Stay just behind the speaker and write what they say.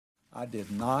I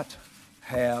did not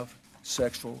have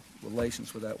sexual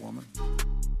relations with that woman.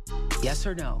 Yes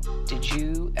or no? Did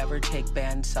you ever take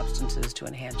banned substances to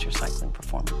enhance your cycling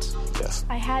performance? Yes.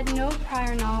 I had no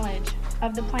prior knowledge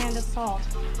of the planned assault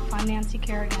on Nancy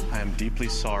Kerrigan. I am deeply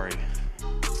sorry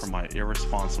for my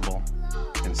irresponsible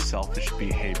and selfish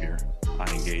behavior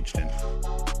I engaged in.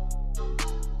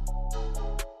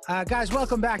 Guys,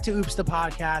 welcome back to Oops, the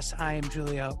podcast. I am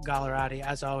Giulio Gallerati,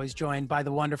 as always, joined by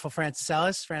the wonderful Francis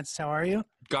Ellis. Francis, how are you?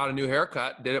 Got a new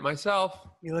haircut. Did it myself.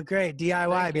 You look great. DIY,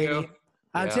 Thank baby. you.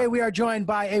 Yeah. Today we are joined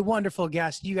by a wonderful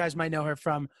guest. You guys might know her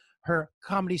from her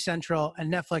Comedy Central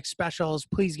and Netflix specials.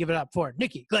 Please give it up for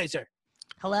Nikki Glaser.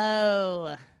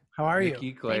 Hello. How are you?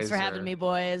 Nikki Glaser. Thanks for having me,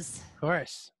 boys. Of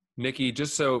course. Nikki,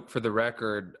 just so for the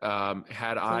record,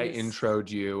 had I introed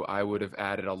you, I would have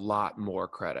added a lot more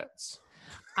credits.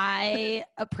 I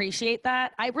appreciate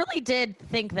that. I really did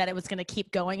think that it was going to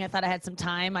keep going. I thought I had some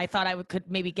time. I thought I could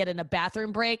maybe get in a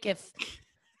bathroom break if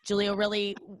Giulio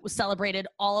really celebrated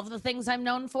all of the things I'm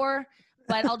known for,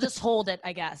 but I'll just hold it,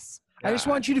 I guess. I just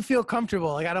want you to feel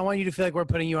comfortable. Like, I don't want you to feel like we're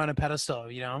putting you on a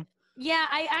pedestal, you know? Yeah,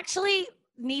 I actually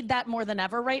need that more than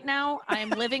ever right now. I'm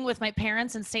living with my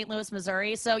parents in St. Louis,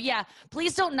 Missouri. So yeah,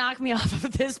 please don't knock me off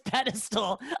of this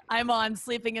pedestal I'm on,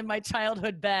 sleeping in my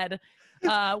childhood bed.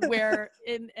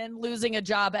 And losing a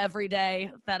job every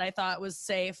day that I thought was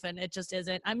safe, and it just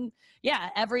isn't.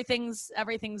 Everything's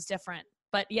different.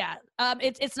 But yeah,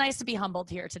 it's nice to be humbled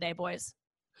here today, boys.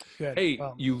 Good. Hey,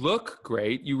 Well, you look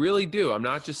great. You really do. I'm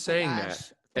not just saying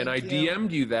that. And I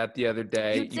DM'd you that the other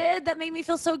day. You did? That made me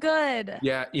feel so good.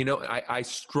 Yeah, you know, I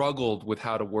struggled with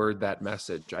how to word that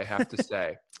message, I have to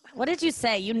say. What did you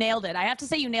say? You nailed it. I have to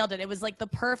say you nailed it. It was like the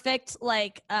perfect,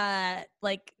 it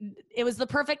was the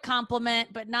perfect compliment,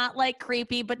 but not like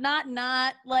creepy, but not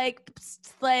like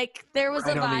there was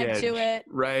Right a on the vibe to edge. it.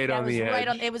 Right on the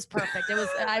edge. It was perfect.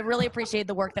 I really appreciate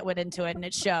the work that went into it, and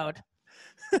it showed.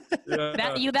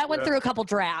 That went through a couple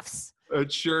drafts. It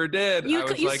sure did.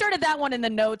 You started that one in the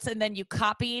notes, and then you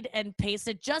copied and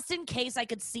pasted just in case I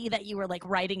could see that you were like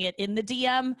writing it in the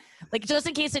DM, like just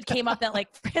in case it came up that like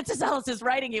Francis Ellis is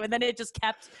writing you, and then it just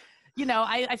kept,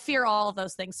 I fear all of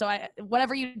those things. So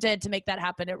whatever you did to make that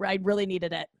happen, I really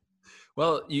needed it.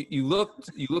 Well, you looked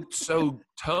so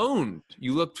toned.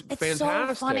 You looked fantastic.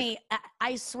 It's so funny.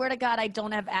 I swear to God, I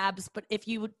don't have abs, but if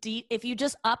you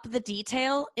just up the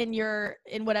detail in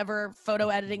whatever photo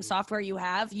editing software you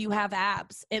have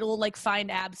abs. It'll like find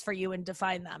abs for you and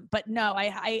define them. But no,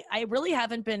 I really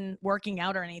haven't been working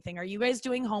out or anything. Are you guys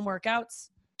doing home workouts?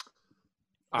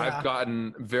 I've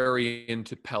gotten very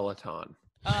into Peloton.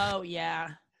 Oh yeah.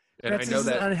 And I know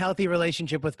that an unhealthy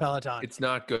relationship with Peloton. it's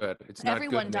not good. It's not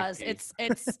Everyone good, does. Nikki.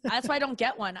 It's that's why I don't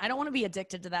get one. I don't want to be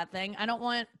addicted to that thing. I don't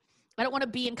want to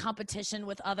be in competition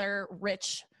with other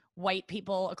rich white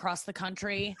people across the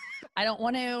country. I don't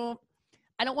want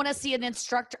to see an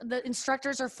instructor. The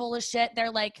instructors are full of shit.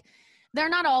 They're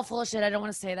not all full of shit. I don't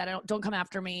want to say that. Don't come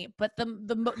after me. But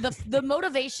the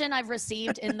motivation I've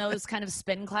received in those kind of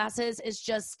spin classes is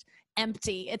just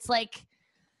empty.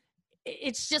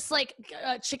 It's just like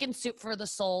chicken soup for the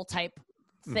soul type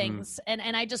things. Mm-hmm.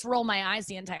 And I just roll my eyes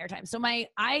the entire time. So my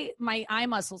eye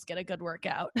muscles get a good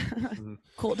workout. Mm-hmm.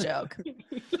 Cool joke.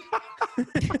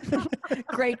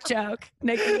 Great joke,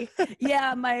 Nikki.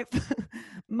 Yeah. My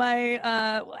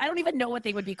I don't even know what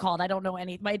they would be called. I don't know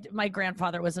any, my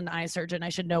grandfather was an eye surgeon. I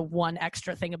should know one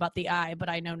extra thing about the eye, but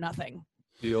I know nothing.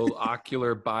 The old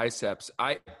ocular biceps.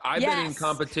 I've been in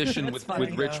competition with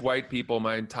rich white people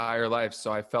my entire life,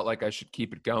 so I felt like I should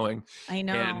keep it going. I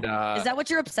know. And, is that what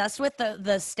you're obsessed with? The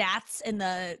stats and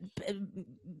the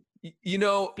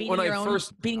when I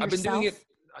first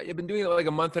I've been doing it like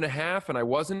a month and a half, and I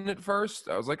wasn't at first.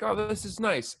 I was like, oh, this is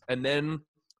nice. And then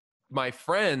my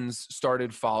friends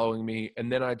started following me,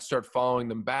 and then I'd start following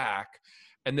them back.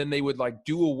 And then they would like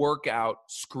do a workout,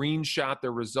 screenshot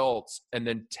their results, and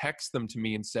then text them to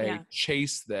me and say,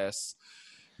 chase this.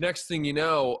 Next thing you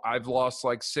know, I've lost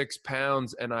like 6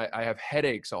 pounds and I have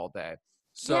headaches all day.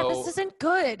 So yeah, this isn't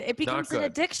good. It becomes an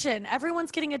addiction. Everyone's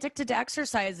getting addicted to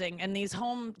exercising, and these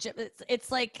home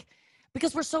it's like,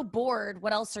 because we're so bored,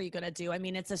 what else are you going to do? I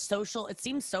mean, it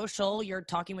seems social. You're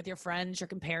talking with your friends, you're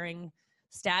comparing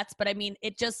stats, but I mean,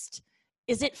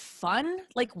 is it fun?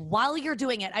 Like, while you're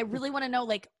doing it, I really want to know,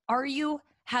 like, are you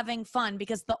having fun?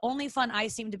 Because the only fun I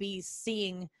seem to be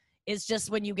seeing is just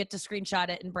when you get to screenshot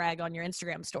it and brag on your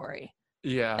Instagram story.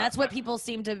 Yeah. That's what people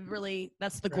seem to really,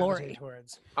 that's the glory.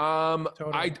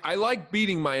 Totally. I like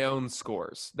beating my own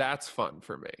scores. That's fun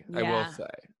for me, I will say.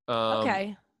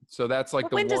 Okay. So that's like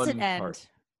when the does one it end? part.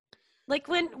 Like,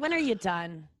 when are you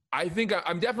done? I think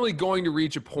I'm definitely going to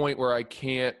reach a point where I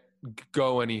can't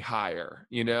go any higher,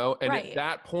 you know? And Right. at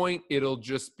that point, it'll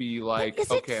just be like, But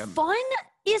is okay, it fun?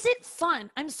 Is it fun?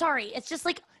 I'm sorry. It's just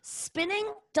like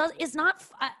spinning is not.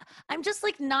 I'm just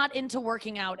like not into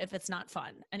working out if it's not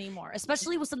fun anymore.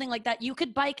 Especially with something like that, you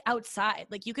could bike outside.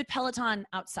 Like you could Peloton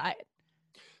outside.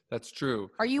 that's true.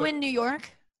 Are you in New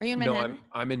York? Are you in No, Manhattan?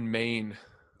 I'm in Maine.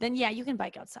 Then yeah, you can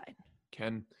bike outside.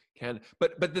 Can.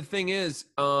 But the thing is,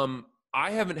 I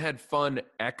haven't had fun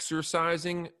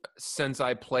exercising since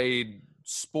I played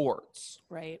sports.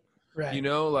 Right. Right. You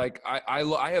know, like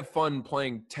I have fun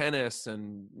playing tennis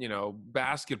and, you know,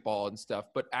 basketball and stuff,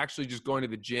 but actually just going to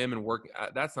the gym and working,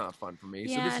 that's not fun for me.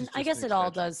 So Yeah, this and is I just guess an it all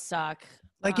extension. does suck.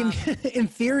 Like in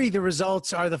theory, the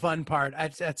results are the fun part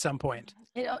at some point.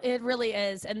 It really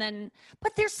is. And then,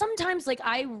 but there's sometimes like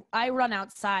I run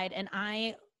outside and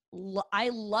I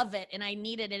love it and I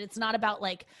need it. And it's not about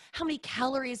like how many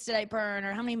calories did I burn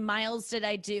or how many miles did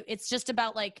I do. It's just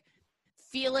about like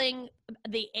feeling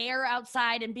the air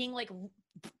outside and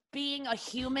being a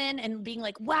human and being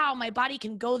like, wow, my body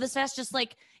can go this fast. Just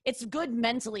like, it's good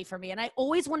mentally for me. And I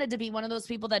always wanted to be one of those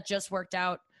people that just worked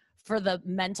out for the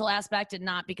mental aspect and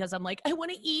not because I'm like, I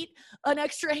want to eat an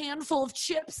extra handful of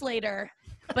chips later.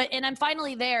 And I'm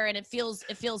finally there and it feels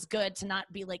good to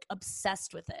not be like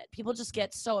obsessed with it. People just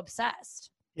get so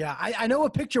obsessed. Yeah, I know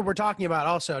what picture we're talking about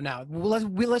also now.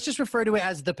 Let's just refer to it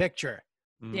as the picture.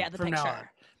 Yeah, the from now on.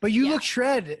 picture. But you Yeah. look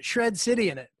shred city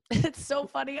in it. It's so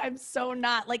funny. I'm so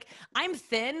not like I'm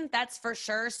thin. That's for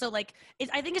sure. So like,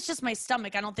 I think it's just my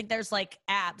stomach. I don't think there's like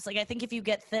abs. Like I think if you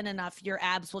get thin enough, your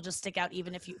abs will just stick out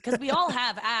even if because we all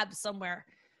have abs somewhere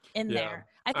in Yeah. there.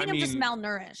 I think I'm just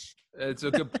malnourished. It's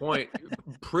a good point.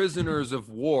 Prisoners of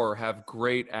war have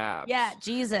great abs. Yeah,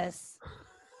 Jesus.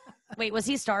 Wait, was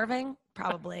he starving?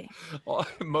 Probably.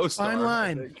 Most Fine are, I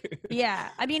line. think. Yeah.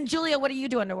 I mean, Julia, what are you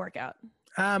doing to work out?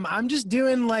 I'm just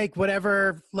doing like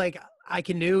whatever like I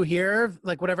can do here,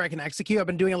 like whatever I can execute. I've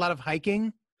been doing a lot of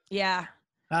hiking. Yeah.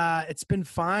 It's been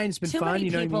fine. It's been Too fun. many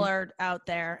You know people what I mean? are out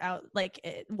there,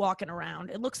 walking around.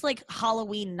 It looks like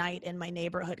Halloween night in my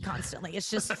neighborhood constantly. It's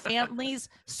just families,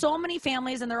 so many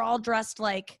families, and they're all dressed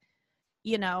like,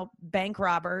 you know, bank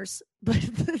robbers.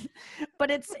 But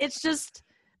it's just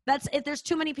that's it. There's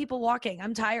too many people walking.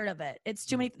 I'm tired of it. It's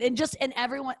too many, and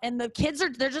everyone, and the kids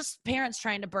they're just parents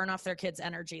trying to burn off their kids'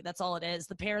 energy. That's all it is.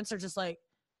 The parents are just like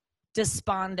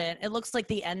despondent. It looks like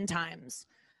the end times.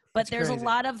 But It's there's crazy.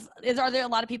 are there a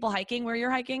lot of people hiking where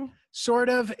you're hiking? Sort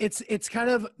of. It's kind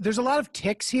of there's a lot of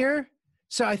ticks here.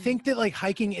 So I think that like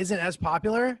hiking isn't as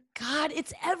popular. God,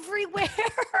 it's everywhere.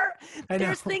 I know.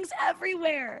 There's things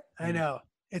everywhere. I know.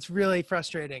 It's really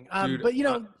frustrating. Dude, But you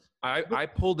know, I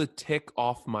pulled a tick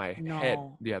off my head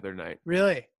No. the other night.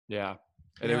 really, Yeah.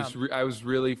 And Yeah. I was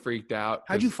really freaked out.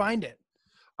 how'd you find it?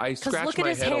 I Because scratched look at my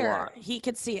his head a hair. lot. He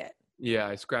could see it. Yeah,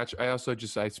 I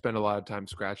spend a lot of time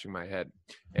scratching my head.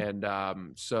 And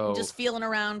so Just feeling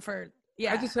around for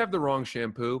yeah. I just have the wrong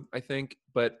shampoo, I think.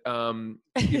 But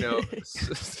you know,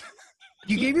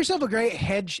 You gave yourself a great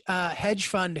hedge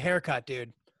fund haircut,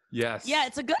 dude. yes. yeah,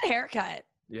 it's a good haircut.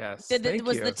 Yes. Does Thank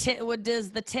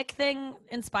the tick thing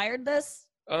inspired this?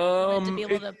 you. To be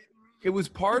able to It was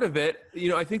part of it. You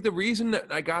know, I think the reason that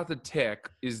I got the tick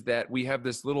is that we have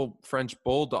this little French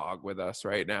bulldog with us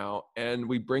right now, and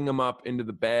we bring him up into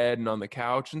the bed and on the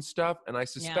couch and stuff. And I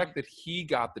suspect that he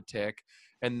got the tick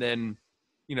and then,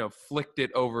 you know, flicked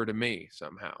it over to me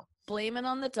somehow. blame it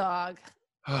on the dog.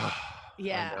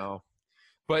 Yeah. I know.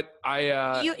 But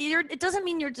It doesn't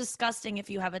mean you're disgusting if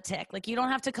you have a tick. Like you don't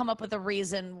have to come up with a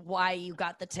reason why you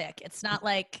got the tick. It's not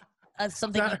like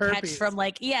something Not you catch herpes. from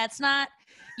like, yeah, it's not,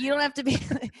 you don't have to be,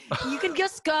 you can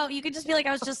just go, you can just be like,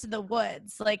 I was just in the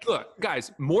woods. Like, look,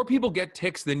 guys, more people get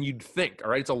ticks than you'd think. All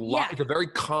right. It's a lot. Yeah. It's a very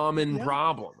common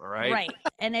problem. All right. right.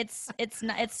 And it's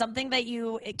something that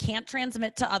it can't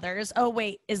transmit to others. Oh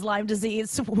wait, is Lyme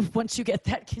disease, once you get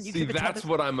that, can you See, give it to that's others?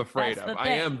 what I'm afraid That's of. the I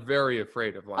thing. am very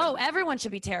afraid of Lyme. Oh, everyone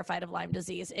should be terrified of Lyme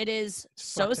disease. It is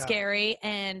so fucked up. scary,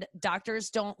 and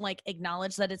doctors don't like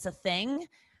acknowledge that it's a thing.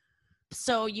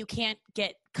 So you can't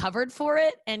get covered for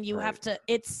it, and you have to.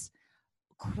 It's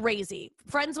crazy.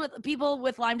 Friends with people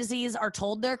with Lyme disease are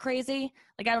told they're crazy.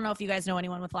 Like I don't know if you guys know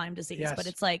anyone with Lyme disease, Yes. but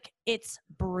it's like it's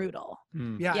brutal.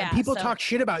 Yeah, Yeah, and people so- talk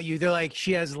shit about you. They're like,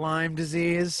 she has Lyme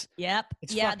disease. Yep.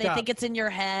 It's yeah, fucked they up. think it's in your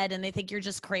head and they think you're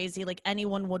just crazy. Like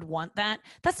anyone would want that.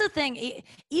 That's the thing. Even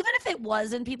if it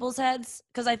was in people's heads,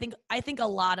 because I think a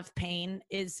lot of pain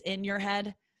is in your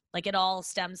head. Like it all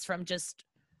stems from just,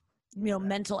 you know,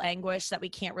 mental anguish that we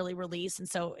can't really release. And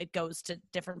so it goes to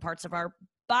different parts of our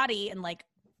body and like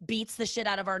beats the shit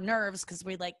out of our nerves because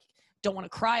we like don't want to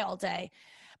cry all day.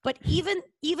 But even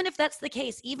if that's the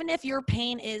case, even if your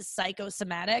pain is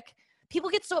psychosomatic, people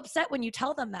get so upset when you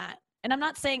tell them that. And I'm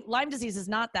not saying Lyme disease is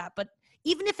not that, but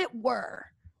even if it were,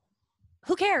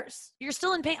 who cares? You're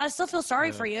still in pain. I still feel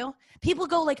sorry for you. People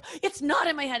go like, it's not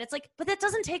in my head. It's like, but that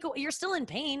doesn't take away. You're still in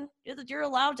pain. You're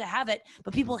allowed to have it.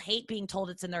 But people hate being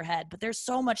told it's in their head. But there's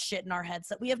so much shit in our heads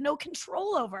that we have no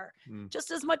control over,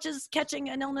 just as much as catching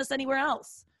an illness anywhere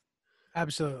else.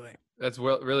 Absolutely. That's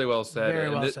really well said. Very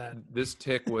And well said. This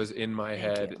tick was in my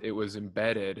head. It was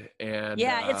embedded, and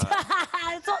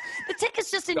It's all, the tick is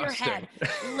just in your head.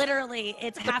 disgusting. Literally,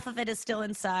 it's half of it is still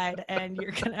inside, and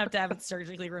you're gonna have it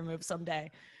surgically removed someday.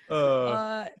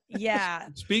 Yeah.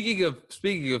 Speaking of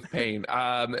pain,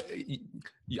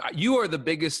 you are the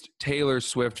biggest Taylor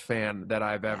Swift fan that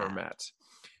I've ever met.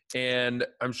 And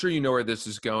I'm sure you know where this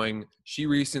is going. She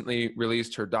recently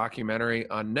released her documentary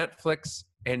on Netflix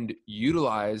and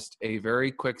utilized a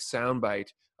very quick soundbite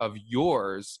of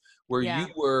yours where you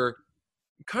were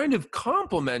kind of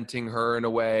complimenting her in a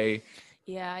way.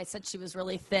 Yeah, I said she was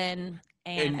really thin,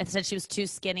 and I said she was too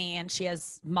skinny, and she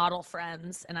has model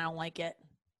friends, and I don't like it.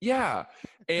 Yeah.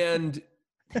 And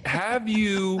have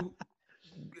you,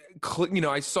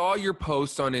 I saw your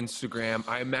post on Instagram.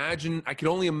 I can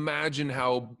only imagine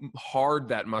how hard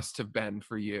that must have been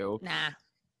for you. Nah.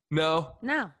 No?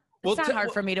 It's not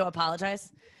hard for me to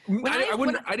apologize.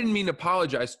 I didn't mean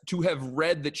apologize, to have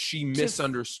read that she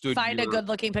misunderstood. Find a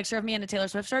good-looking picture of me in a Taylor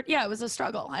Swift shirt. Yeah, it was a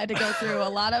struggle. I had to go through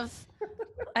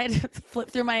I had to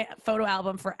flip through my photo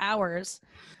album for hours.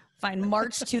 Find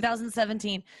March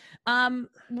 2017.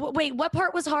 Wait, what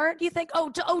part was hard? Do you think?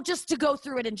 Just to go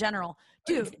through it in general,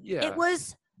 dude. It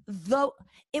was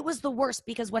the worst,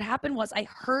 because what happened was I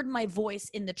heard my voice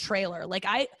in the trailer. Like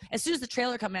as soon as the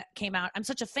trailer came out, I'm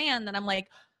such a fan that I'm like,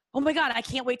 oh my God, I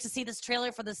can't wait to see this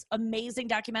trailer for this amazing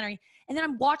documentary. And then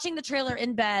I'm watching the trailer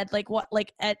in bed,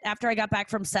 after I got back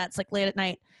from sets, like late at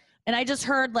night. And I just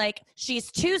heard like,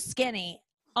 she's too skinny,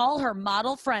 all her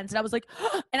model friends. And I was like,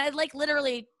 and I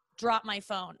literally dropped my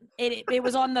phone. It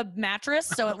was on the mattress,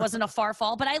 so it wasn't a far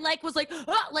fall, but I was like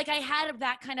I had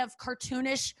that kind of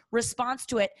cartoonish response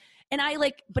to it. And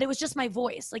but it was just my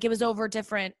voice. Like it was over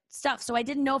different stuff. So I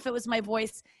didn't know if it was my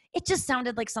voice. It just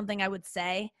sounded like something I would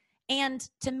say. And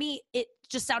to me, it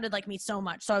just sounded like me so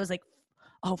much. So I was like,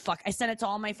 oh, fuck. I sent it to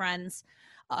all my friends.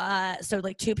 So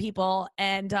like 2 people.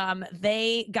 And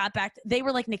they got back. They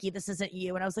were like, Nikki, this isn't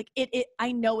you. And I was like,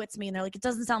 I know it's me. And they're like, it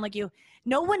doesn't sound like you.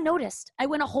 No one noticed. I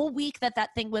went a whole week that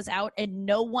thing was out, and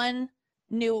no one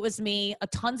knew it was me.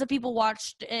 Tons of people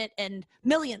watched it, and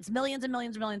millions and millions and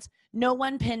millions. No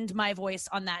one pinned my voice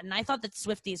on that. And I thought that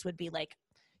Swifties would be like,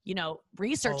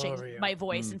 researching my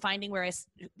voice and finding where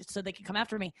so they could come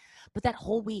after me. But that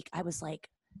whole week I was like,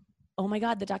 oh my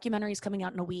God, the documentary is coming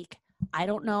out in a week. I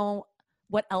don't know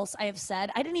what else I have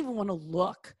said. I didn't even want to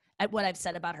look at what I've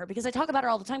said about her, because I talk about her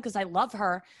all the time because I love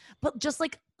her. But just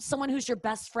like someone who's your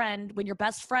best friend, when your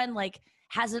best friend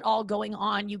has it all going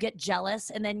on, you get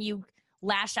jealous, and then you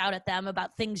lash out at them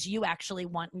about things you actually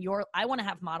want. And I want to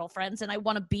have model friends, and I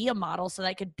want to be a model so that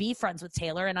I could be friends with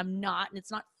Taylor, and I'm not, and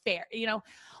it's not fair,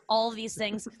 all of these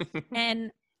things.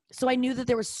 And so I knew that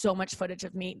there was so much footage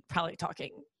of me probably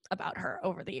talking about her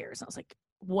over the years. And I was like,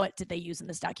 what did they use in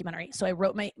this documentary? So I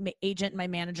wrote my agent, my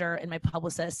manager, and my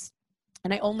publicist,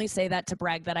 and I only say that to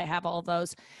brag that I have all of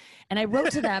those. And I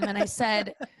wrote to them and I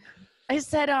said, I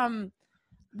sent them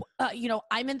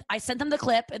the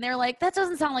clip, and they're like, that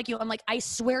doesn't sound like you. I'm like, I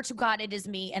swear to God, it is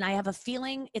me. And I have a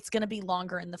feeling it's going to be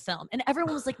longer in the film. And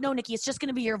everyone was like, no, Nikki, it's just going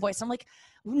to be your voice. I'm like,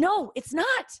 no, it's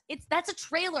not. That's a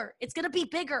trailer. It's going to be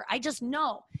bigger. I just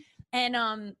know. And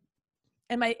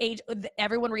my age,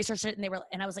 everyone researched it,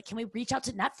 and I was like, can we reach out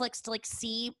to Netflix to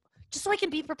see, just so I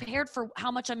can be prepared for how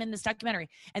much I'm in this documentary?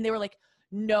 And they were like,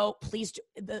 no, please do.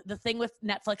 The thing with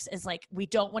Netflix is we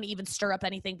don't want to even stir up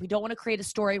anything. We don't want to create a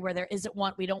story where there isn't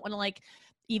one. We don't want to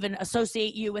even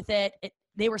associate you with it.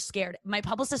 They were scared. My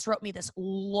publicist wrote me this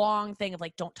long thing of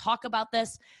don't talk about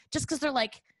this, just because they're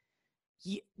like,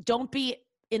 don't be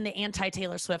in the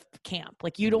anti-Taylor Swift camp.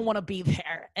 You don't want to be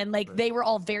there. And they were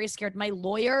all very scared. My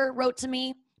lawyer wrote to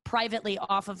me privately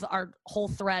off of our whole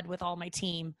thread with all my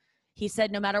team. He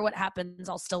said, no matter what happens,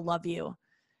 I'll still love you.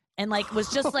 And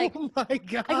was just like, oh my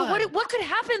God. I go, what could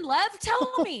happen, Lev?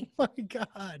 Tell me. Oh my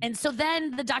God. And so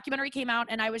then the documentary came out,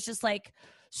 and I was just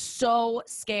so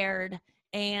scared.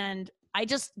 And I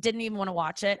just didn't even want to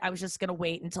watch it. I was just going to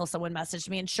wait until someone messaged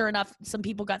me. And sure enough, some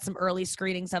people got some early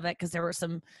screenings of it, because there were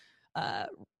some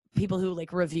people who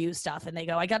review stuff, and they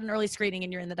go, I got an early screening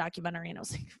and you're in the documentary. And I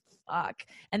was like, fuck.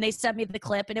 And they sent me the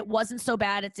clip, and it wasn't so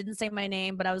bad. It didn't say my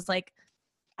name, but I was like,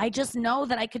 I just know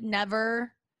that I could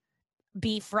never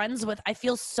be friends with. I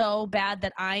feel so bad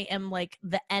that I am like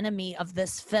the enemy of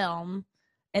this film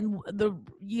and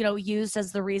used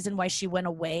as the reason why she went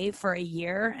away for a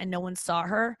year and no one saw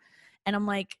her. And I'm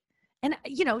like, and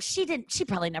she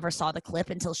probably never saw the clip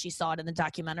until she saw it in the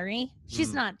documentary.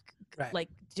 She's not like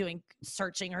doing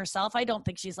searching herself. I don't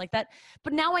think she's like that,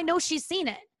 but now I know she's seen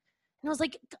it. And I was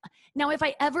like, now if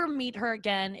I ever meet her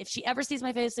again, if she ever sees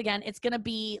my face again, it's going to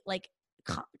be like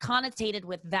connotated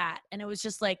with that. And it was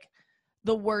just like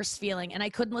the worst feeling. And I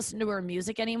couldn't listen to her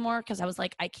music anymore because I was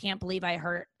like, I can't believe I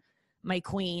hurt my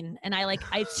queen. And I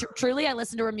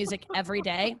listened to her music every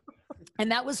day.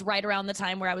 And that was right around the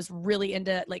time where I was really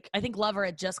into, like, I think Lover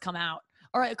had just come out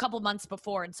or a couple months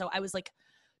before. And so I was like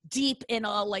deep in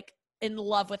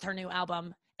love with her new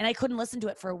album. And I couldn't listen to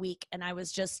it for a week. And I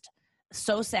was just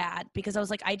so sad because I was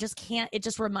like, I just can't, it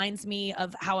just reminds me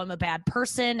of how I'm a bad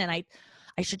person. And I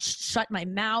should shut my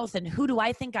mouth. And who do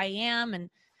I think I am? And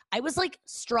I was like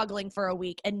struggling for a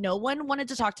week and no one wanted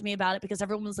to talk to me about it because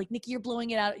everyone was like, Nikki, you're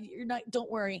blowing it out. You're not,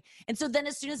 don't worry. And so then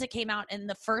as soon as it came out and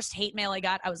the first hate mail I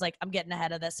got, I was like, I'm getting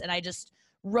ahead of this. And I just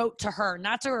wrote to her,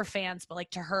 not to her fans, but like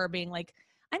to her being like,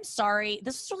 I'm sorry.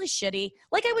 This is really shitty.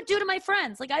 Like I would do to my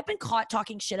friends. Like I've been caught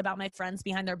talking shit about my friends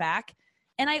behind their back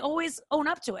and I always own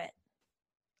up to it.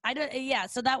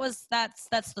 So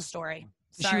that's the story.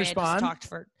 Did Sorry, she respond? I just talked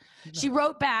for. She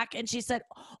wrote back and she said,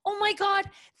 "Oh my God,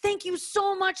 thank you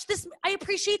so much. I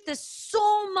appreciate this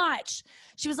so much."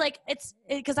 She was like, "It's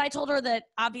because I told her that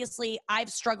obviously I've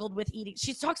struggled with eating."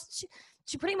 She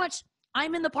pretty much.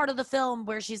 I'm in the part of the film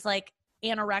where she's like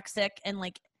anorexic and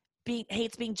like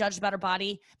hates being judged about her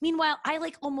body. Meanwhile, I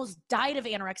like almost died of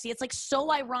anorexia. It's like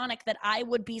so ironic that I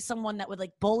would be someone that would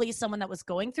like bully someone that was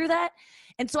going through that.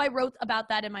 And so I wrote about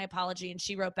that in my apology and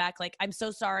she wrote back like, I'm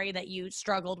so sorry that you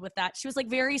struggled with that. She was like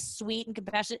very sweet and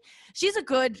compassionate. She's a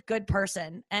good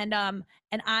person. And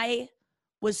I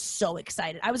was so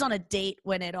excited. I was on a date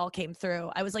when it all came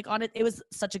through. I was like on it. It was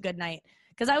such a good night.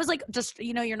 Cause I was like, just,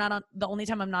 you're not on, the only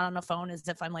time I'm not on a phone is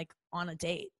if I'm like on a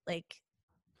date, like,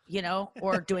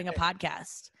 or doing a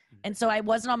podcast. And so I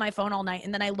wasn't on my phone all night.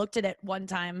 And then I looked at it one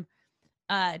time,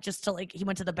 just to like, he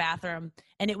went to the bathroom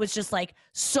and it was just like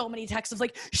so many texts of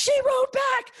like, she wrote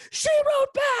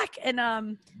back. And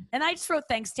I just wrote,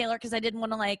 thanks, Taylor. Cause I didn't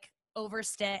want to like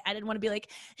overstay. I didn't want to be like,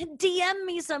 DM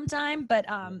me sometime. But,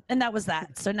 and that was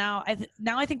that. So now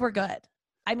I think we're good.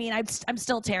 I mean, I'm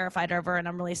still terrified of her and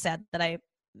I'm really sad that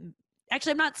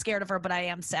I'm not scared of her, but I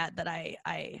am sad that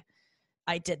I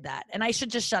did that. And I should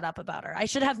just shut up about her. I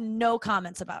should have no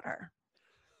comments about her.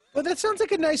 Well, that sounds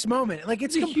like a nice moment. Like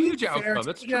it's a huge outcome. It's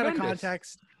That's out of tremendous.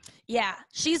 context. Yeah,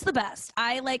 she's the best.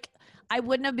 I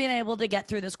wouldn't have been able to get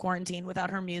through this quarantine without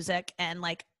her music. And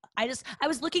like, I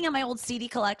was looking at my old CD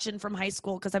collection from high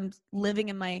school because I'm living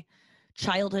in my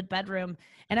childhood bedroom.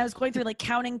 And I was going through like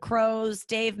Counting Crows,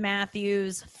 Dave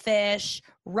Matthews, Fish,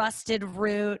 Rusted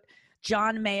Root,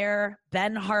 John Mayer,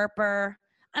 Ben Harper.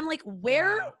 I'm like,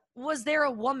 where was there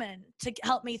a woman to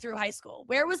help me through high school?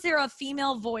 Where was there a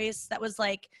female voice that was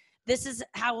like, this is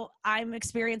how I'm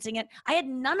experiencing it? I had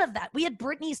none of that. We had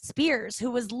Britney Spears,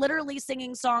 who was literally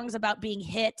singing songs about being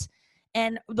hit.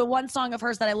 And the one song of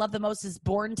hers that I love the most is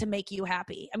Born to Make You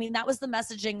Happy. I mean, that was the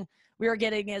messaging we were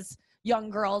getting as young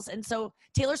girls. And so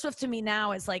Taylor Swift to me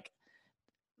now is like,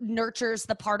 nurtures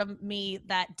the part of me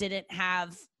that didn't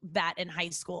have that in high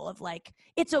school of like,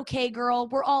 it's okay, girl,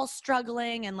 we're all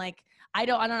struggling. And like, I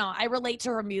don't know. I relate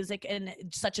to her music in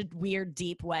such a weird,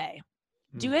 deep way.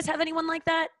 Do you guys have anyone like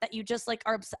that you just like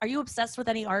are you obsessed with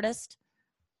any artist?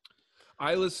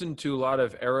 I listened to a lot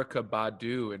of Erykah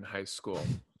Badu in high school.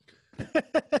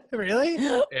 Really?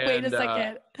 Wait a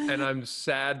second. And I'm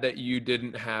sad that you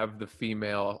didn't have the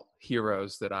female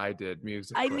heroes that I did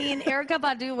musically. I mean, Erykah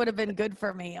Badu would have been good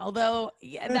for me, although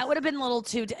that would have been a little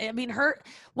too. I mean,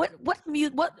 what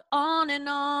on and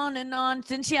on and on.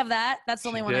 Didn't she have that? That's the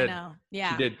only one I know.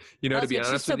 Yeah, she did. To be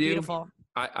honest with you, beautiful.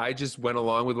 I just went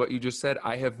along with what you just said.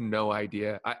 I have no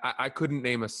idea. I couldn't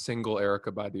name a single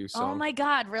Erykah Badu song. Oh my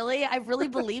God, really? I really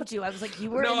believed you. I was like,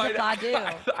 you were into Badu.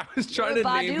 I was trying to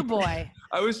Badu name, boy.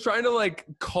 I was trying to like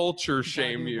culture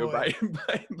shame Badu you boy.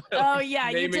 by Oh yeah,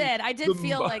 you naming did. I did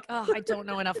feel the- like, I don't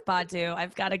know enough Badu.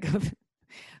 I've got to go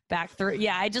back through.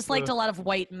 Yeah, I just liked a lot of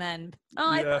white men.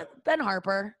 Yeah. Ben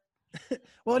Harper.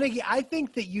 Well, Nikki, I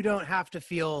think that you don't have to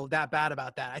feel that bad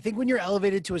about that. I think when you're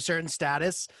elevated to a certain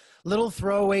status, little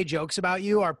throwaway jokes about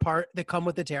you are part that come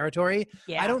with the territory.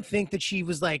 Yeah. I don't think that she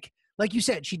was like you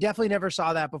said, she definitely never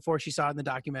saw that before she saw it in the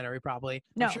documentary, probably.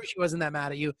 No. I'm sure she wasn't that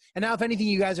mad at you. And now, if anything,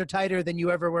 you guys are tighter than you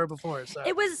ever were before. So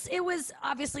It was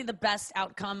obviously the best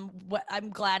outcome.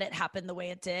 I'm glad it happened the way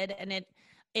it did. And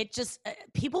it just,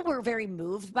 people were very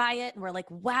moved by it and were like,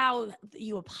 wow,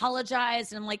 you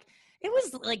apologized. And I'm like, it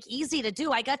was like easy to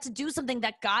do. I got to do something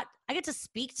that I get to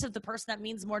speak to the person that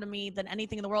means more to me than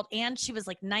anything in the world. And she was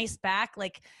like nice back.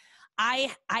 Like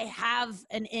I have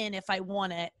an in if I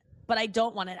want it, but I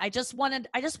don't want it. I just wanted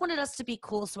us to be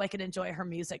cool so I could enjoy her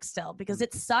music still, because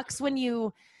it sucks when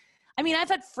I've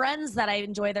had friends that I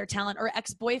enjoy their talent, or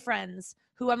ex-boyfriends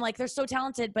who I'm like, they're so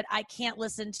talented, but I can't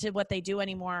listen to what they do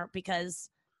anymore because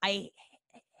I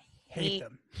hate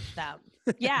them.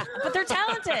 Yeah, but they're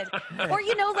talented. Or,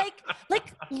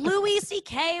 like Louis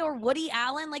C.K. or Woody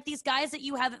Allen, like these guys that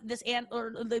you have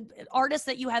or the artists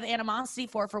that you have animosity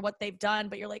for what they've done,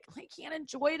 but you're like, I can't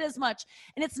enjoy it as much.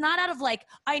 And it's not out of like,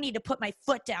 I need to put my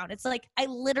foot down. It's like, I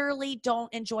literally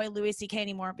don't enjoy Louis C.K.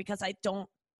 anymore because I don't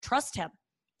trust him.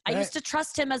 I used to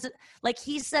trust him like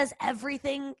he says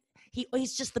everything.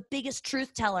 He's just the biggest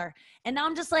truth teller. And now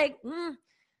I'm just like,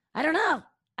 I don't know.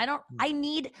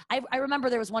 I remember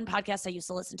there was one podcast I used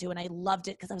to listen to and I loved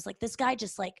it because I was like, this guy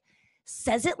just like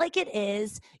says it like it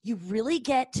is. You really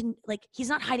get to like, he's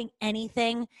not hiding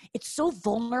anything. It's so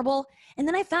vulnerable. And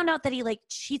then I found out that he like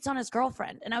cheats on his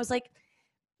girlfriend. And I was like,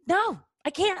 no, I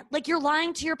can't. Like, you're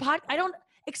lying to your I don't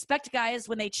expect guys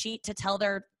when they cheat to tell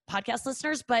their podcast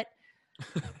listeners, but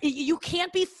you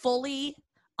can't be fully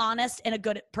honest and a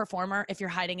good performer if you're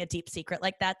hiding a deep secret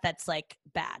like that. That's like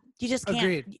bad. You just can't.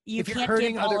 Agreed. You can't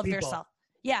give all of yourself.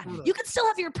 Yeah, you can still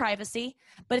have your privacy,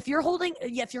 but if you're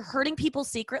hurting people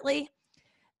secretly,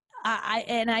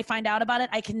 I find out about it,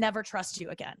 I can never trust you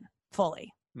again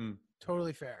fully.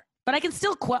 Totally fair. But I can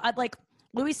still quote, like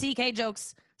Louis C.K.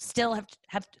 jokes still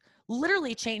have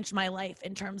literally changed my life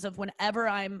in terms of whenever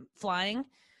I'm flying,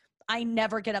 I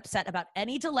never get upset about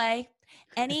any delay,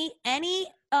 any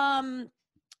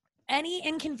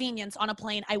inconvenience on a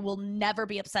plane. I will never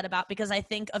be upset about, because I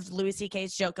think of Louis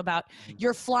C.K.'s joke about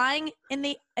you're flying in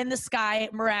the sky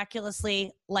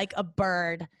miraculously like a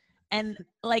bird, and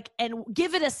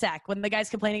give it a sec when the guy's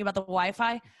complaining about the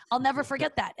Wi-Fi. I'll never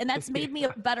forget that, and that's made me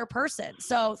a better person.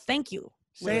 So thank you.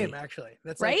 Same, actually.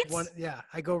 That's right. Like yeah,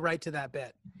 I go right to that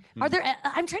bit. Are there?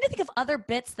 I'm trying to think of other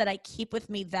bits that I keep with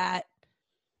me that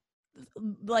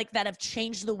have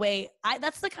changed the way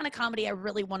that's the kind of comedy I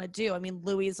really want to do. I mean,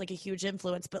 Louis is like a huge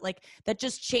influence, but like that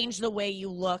just changed the way you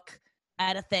look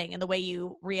at a thing and the way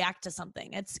you react to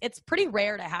something. It's pretty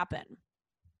rare to happen.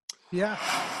 Yeah.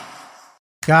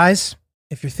 Guys,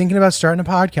 if you're thinking about starting a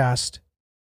podcast,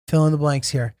 fill in the blanks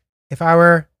here. If I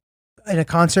were in a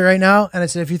concert right now and I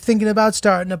said, if you're thinking about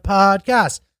starting a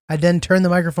podcast, I'd then turn the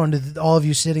microphone to all of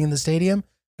you sitting in the stadium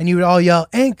and you would all yell,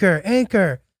 Anchor,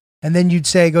 Anchor. And then you'd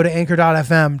say, go to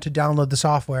anchor.fm to download the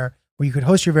software where you could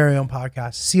host your very own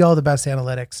podcast, see all the best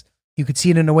analytics. You could see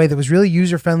it in a way that was really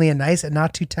user-friendly and nice and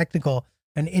not too technical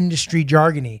and industry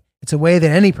jargony. It's a way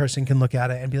that any person can look at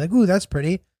it and be like, ooh, that's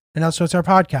pretty. And also it's our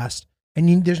podcast.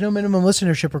 And there's no minimum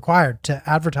listenership required to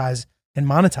advertise and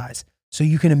monetize. So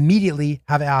you can immediately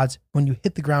have ads when you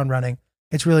hit the ground running.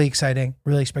 It's really exciting,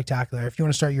 really spectacular. If you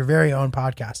want to start your very own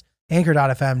podcast,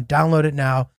 anchor.fm, download it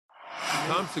now.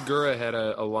 Tom Segura had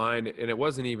a line, and it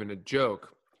wasn't even a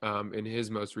joke, in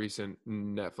his most recent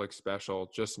Netflix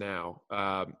special just now,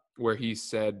 where he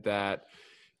said that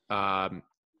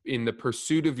in the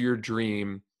pursuit of your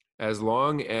dream, as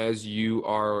long as you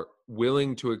are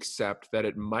willing to accept that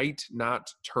it might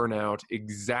not turn out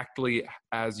exactly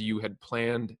as you had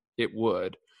planned it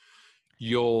would,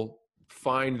 you'll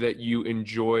find that you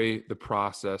enjoy the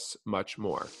process much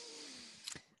more.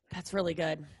 That's really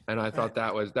good. And I thought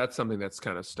that's something that's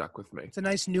kind of stuck with me. It's a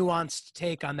nice nuanced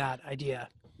take on that idea.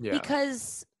 Yeah.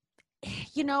 Because,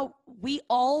 we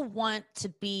all want to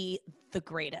be the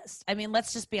greatest. I mean,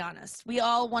 let's just be honest. We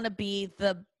all want to be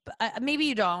maybe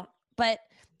you don't, but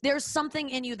there's something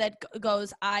in you that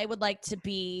goes, I would like to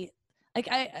be like,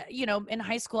 in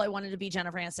high school, I wanted to be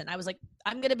Jennifer Aniston. I was like,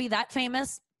 I'm going to be that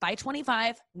famous by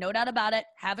 25, no doubt about it,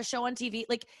 have a show on TV.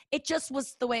 Like, it just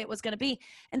was the way it was going to be.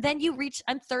 And then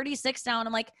I'm 36 now, and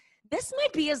I'm like, this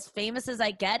might be as famous as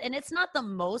I get. And it's not the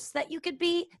most that you could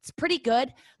be. It's pretty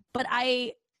good, but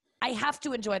I have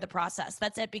to enjoy the process.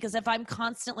 That's it. Because if I'm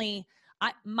constantly,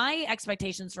 my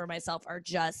expectations for myself are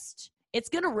just, it's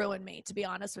going to ruin me, to be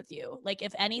honest with you. Like,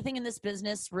 if anything in this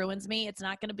business ruins me, it's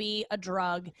not going to be a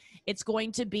drug. It's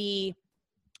going to be,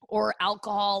 or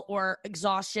alcohol or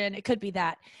exhaustion. It could be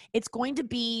that. It's going to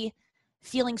be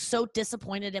feeling so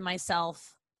disappointed in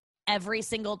myself every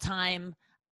single time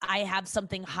I have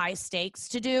something high stakes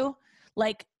to do.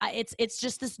 Like, it's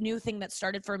just this new thing that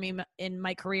started for me in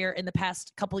my career in the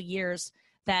past couple years,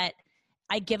 that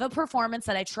I give a performance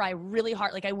that I try really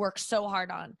hard. Like, I work so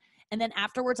hard on. And then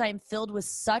afterwards, I am filled with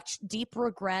such deep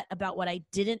regret about what I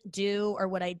didn't do or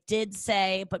what I did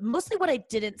say, but mostly what I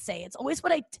didn't say. It's always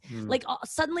what like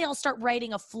suddenly I'll start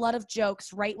writing a flood of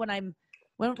jokes right when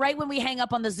we hang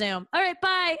up on the Zoom. All right,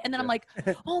 bye. And then I'm like,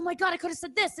 oh my God, I could have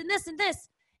said this and this and this.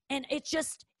 And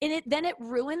then it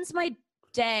ruins my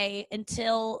day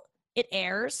until it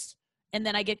airs and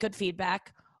then I get good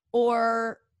feedback,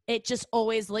 or it just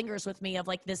always lingers with me of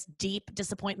like this deep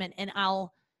disappointment, and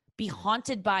I'll be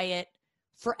haunted by it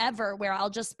forever, where I'll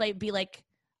just be like,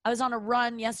 I was on a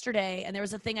run yesterday and there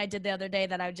was a thing I did the other day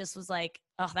that I just was like,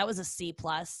 oh, that was a C+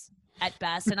 at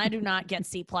best. And I do not get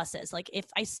C+. Like if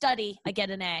I study, I get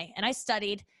an A, and I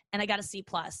studied and I got a C+.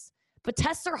 But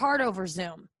tests are hard over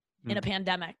Zoom in a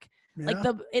pandemic. Yeah.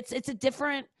 Like it's a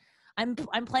different, I'm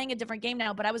playing a different game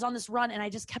now, but I was on this run and I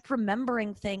just kept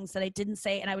remembering things that I didn't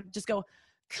say. And I would just go,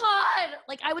 God,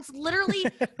 like I was literally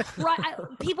cry.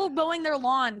 People mowing their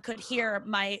lawn could hear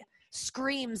my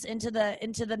screams into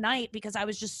the night because I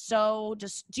was just do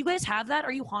you guys have that?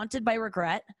 Are you haunted by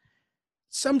regret?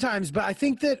 Sometimes, but I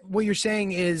think that what you're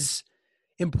saying is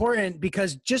important,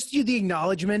 because just the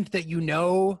acknowledgement that you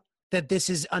know that this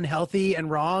is unhealthy and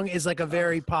wrong is like a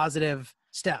very positive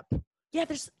step. Yeah,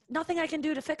 there's nothing I can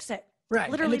do to fix it. Right.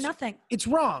 Literally nothing. It's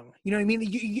wrong. You know what I mean?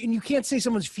 You can't say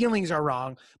someone's feelings are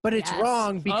wrong, but it's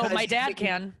wrong because my dad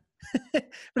can. But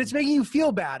it's making you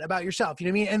feel bad about yourself. You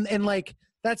know what I mean? And like,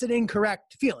 that's an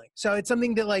incorrect feeling. So it's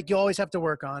something that like you always have to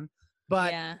work on,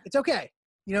 but it's okay.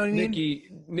 You know what I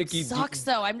mean? Nikki sucks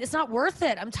though. It's not worth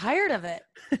it. I'm tired of it.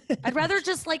 I'd rather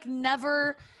just like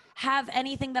never have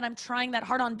anything that I'm trying that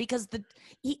hard on, because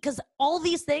all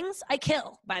these things I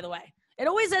kill, by the way. It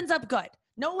always ends up good.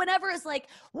 No one ever is like,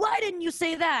 why didn't you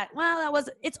say that? Well,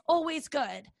 it's always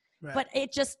good. Right. But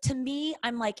it just, to me,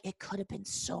 I'm like, it could have been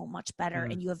so much better.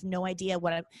 And you have no idea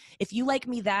if you like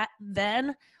me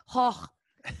then,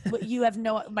 you have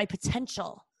my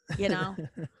potential, you know?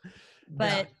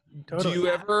 But totally. Do you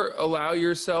ever allow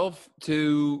yourself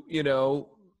to,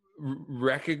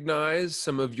 recognize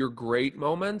some of your great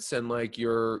moments and like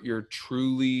your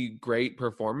truly great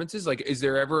performances? Like, is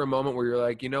there ever a moment where you're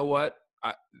like, you know what?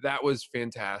 That was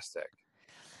fantastic.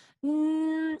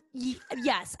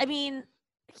 Yes. I mean,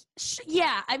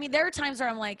 there are times where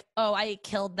I'm like, oh, I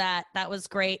killed that. That was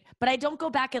great. But I don't go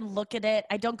back and look at it.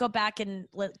 I don't go back and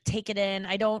take it in.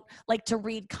 I don't like to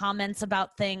read comments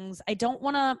about things. I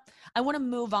want to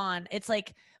move on. It's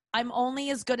like, I'm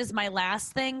only as good as my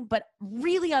last thing, but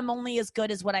really I'm only as good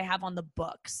as what I have on the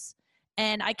books.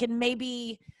 And I can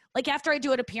maybe, like after I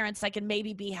do an appearance, I can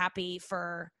maybe be happy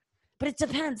but it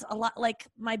depends a lot. Like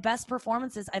my best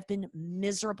performances, I've been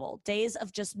miserable. Days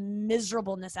of just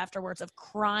miserableness afterwards, of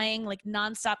crying, like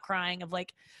nonstop crying, of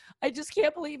like, I just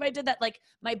can't believe I did that. Like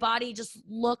my body just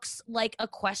looks like a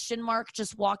question mark,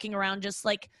 just walking around, just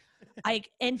like,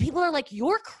 and people are like,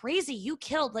 you're crazy. You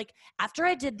killed. Like after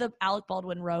I did the Alec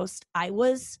Baldwin roast, I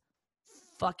was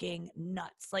fucking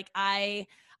nuts. Like I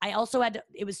also had,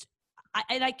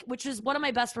 which is one of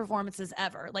my best performances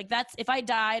ever. Like if I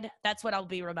died, that's what I'll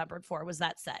be remembered for, was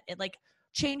that set. It like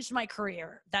changed my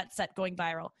career, that set going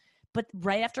viral. But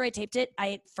right after I taped it,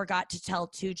 I forgot to tell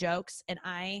 2 jokes and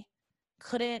I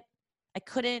couldn't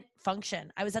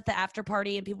function. I was at the after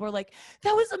party and people were like,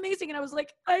 that was amazing. And I was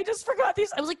like, I just forgot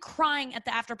these. I was like crying at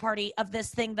the after party of this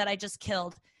thing that I just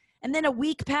killed. And then a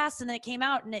week passed and then it came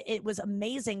out and it was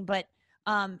amazing. But,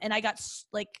 and I got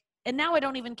like, and now I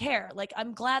don't even care. Like,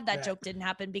 I'm glad that joke didn't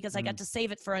happen because I got to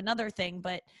save it for another thing.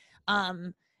 But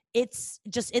it's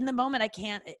just in the moment I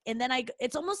can't. And then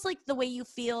it's almost like the way you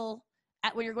feel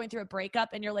when you're going through a breakup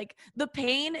and you're like, the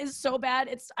pain is so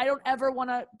bad. I don't ever want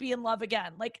to be in love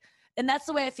again. Like, and that's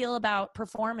the way I feel about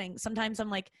performing. Sometimes I'm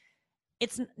like,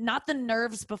 it's not the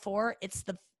nerves before, it's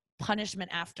the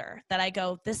punishment after that I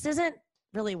go, this isn't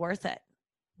really worth it.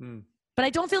 But I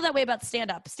don't feel that way about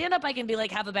stand-up. Stand-up, I can be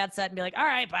like, have a bad set and be like, all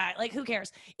right, bye. Like, who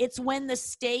cares? It's when the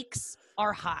stakes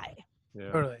are high.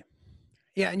 Yeah. Totally.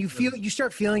 Yeah, and you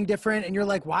start feeling different, and you're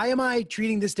like, why am I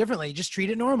treating this differently? Just treat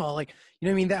it normal. Like, you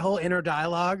know what I mean? That whole inner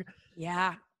dialogue.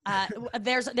 Yeah.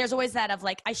 There's always that of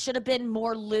like, I should have been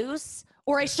more loose,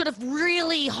 or I should have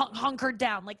really hunkered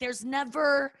down. Like, there's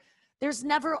never,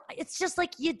 it's just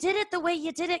like, you did it the way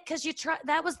you did it because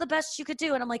that was the best you could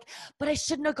do. And I'm like, but I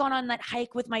shouldn't have gone on that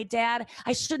hike with my dad.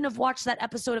 I shouldn't have watched that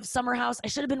episode of Summer House. I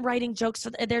should have been writing jokes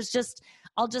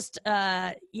I'll just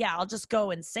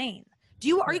go insane.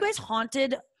 Are you guys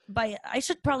haunted by, I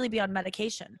should probably be on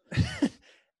medication.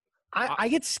 I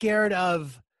get scared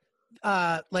of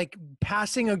like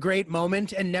passing a great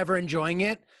moment and never enjoying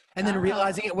it, and then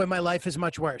realizing it when my life is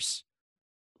much worse.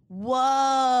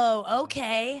 Whoa.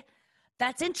 Okay.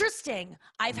 That's interesting.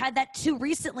 I've had that too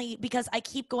recently because I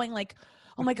keep going like,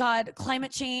 oh my God,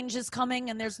 climate change is coming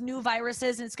and there's new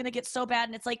viruses and it's going to get so bad.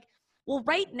 And it's like, well,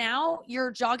 right now you're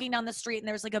jogging down the street and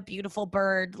there's like a beautiful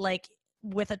bird, like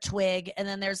with a twig. And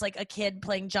then there's like a kid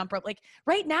playing jump rope. Like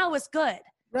right now is good.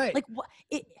 Right. Like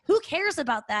who cares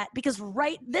about that? Because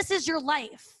this is your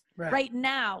life right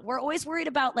now. We're always worried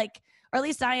about like, or at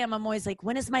least I am. I'm always like,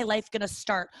 when is my life going to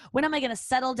start? When am I going to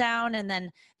settle down? And then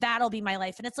that'll be my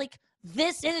life. And it's like,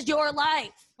 this is your life.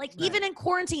 Like even in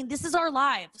quarantine, this is our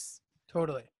lives.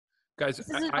 Totally. Guys, this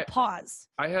isn't a pause.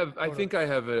 I think I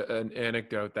have an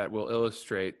anecdote that will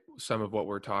illustrate some of what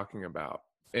we're talking about.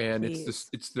 And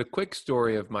it's the quick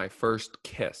story of my first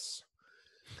kiss.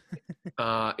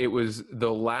 It was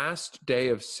the last day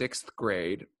of 6th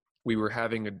grade. We were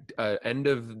having a end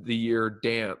of the year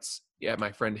dance at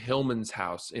my friend Hillman's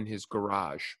house in his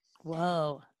garage.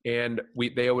 Whoa. And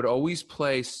they would always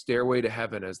play Stairway to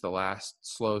Heaven as the last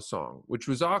slow song, which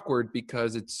was awkward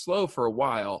because it's slow for a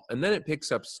while and then it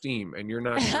picks up steam and you're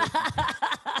not going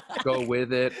to go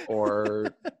with it or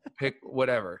pick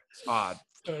whatever. It's odd.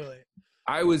 Totally.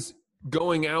 I was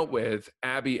going out with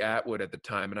Abby Atwood at the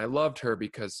time, and I loved her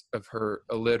because of her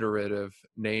alliterative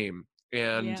name.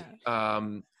 And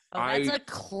that's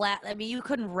I mean, you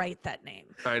couldn't write that name.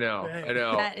 I know.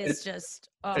 That is just.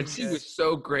 Oh, and she was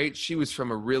so great. She was from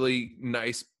a really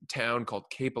nice town called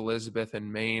Cape Elizabeth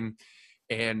in Maine,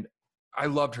 and I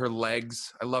loved her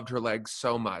legs. I loved her legs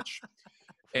so much.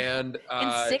 And in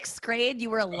 6th grade, you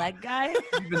were a leg guy.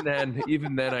 Even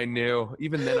then, I knew.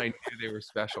 Even then, I knew they were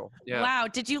special. Yeah. Wow.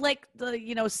 Did you like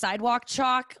the sidewalk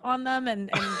chalk on them and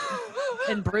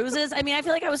and bruises? I mean, I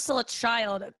feel like I was still a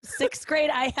child. 6th grade,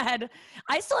 I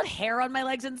still had hair on my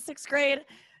legs in 6th grade.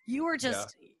 You were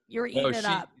just you were eating it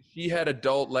up. She had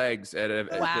adult legs.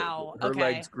 Wow. Her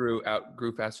legs grew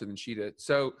faster than she did.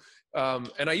 So,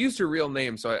 and I used her real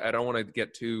name, so I don't want to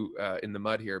get too in the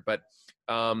mud here, but.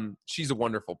 She's a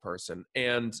wonderful person.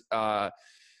 And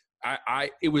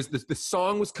it was the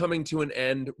song was coming to an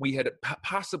end. We had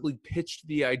possibly pitched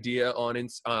the idea on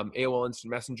AOL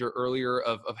Instant Messenger earlier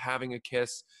of having a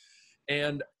kiss.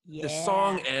 And the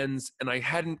song ends and I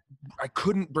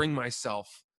couldn't bring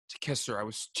myself to kiss her. I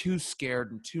was too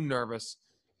scared and too nervous.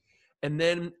 And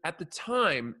then at the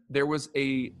time there was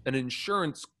an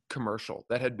insurance commercial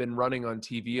that had been running on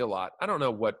TV a lot. I don't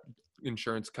know what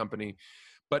insurance company.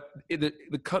 But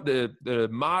the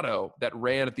motto that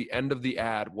ran at the end of the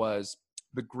ad was,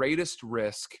 the greatest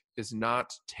risk is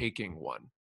not taking one.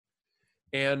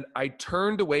 And I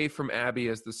turned away from Abby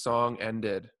as the song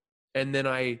ended. And then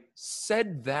I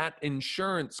said that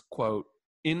insurance quote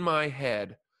in my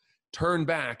head, turned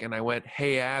back and I went,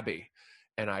 hey, Abby.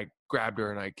 And I grabbed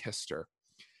her and I kissed her.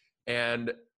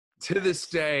 And to this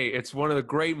day, it's one of the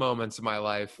great moments of my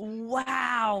life.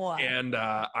 Wow. And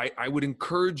I would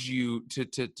encourage you to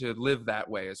live that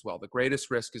way as well. The greatest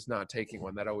risk is not taking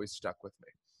one. That always stuck with me.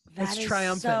 That's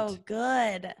triumphant. So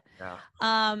good. Yeah.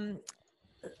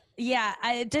 Yeah,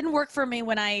 it didn't work for me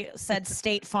when I said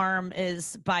State Farm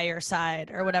is by your side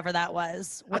or whatever that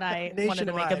was when I wanted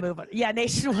to make a move. Yeah,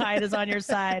 Nationwide is on your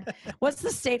side. What's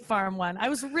the State Farm one? I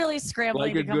was really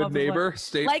scrambling to come up with one.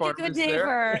 State like Farm a good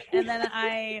neighbor. And then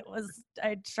I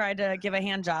tried to give a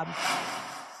hand job.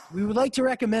 We would like to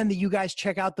recommend that you guys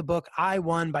check out the book I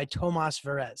Won by Tomas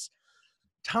Verez.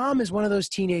 Tom is one of those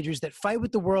teenagers that fight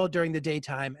with the world during the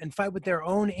daytime and fight with their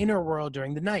own inner world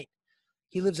during the night.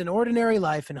 He lives an ordinary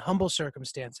life in humble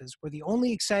circumstances where the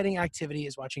only exciting activity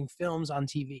is watching films on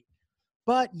TV.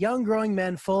 But young growing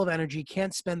men full of energy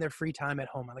can't spend their free time at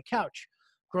home on the couch.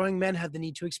 Growing men have the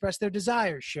need to express their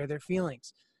desires, share their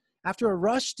feelings. After a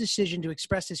rushed decision to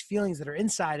express his feelings that are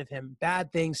inside of him,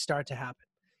 bad things start to happen.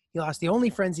 He lost the only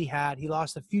friends he had. He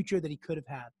lost the future that he could have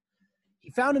had.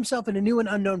 He found himself in a new and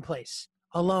unknown place,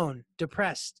 alone,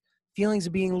 depressed, feelings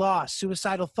of being lost,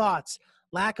 suicidal thoughts,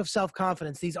 lack of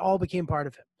self-confidence. These all became part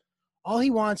of him. All he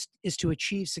wants is to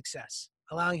achieve success,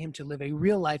 allowing him to live a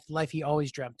real life, the life he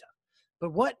always dreamt of.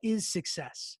 But what is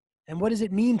success? And what does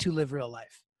it mean to live real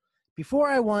life? Before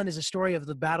I Won is a story of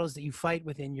the battles that you fight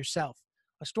within yourself,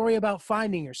 a story about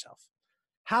finding yourself.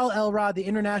 Hal Elrod, the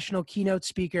international keynote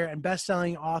speaker and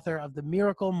best-selling author of The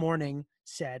Miracle Morning,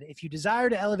 said, if you desire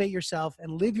to elevate yourself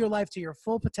and live your life to your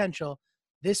full potential,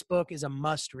 this book is a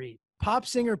must-read. Pop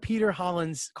singer Peter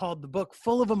Hollins called the book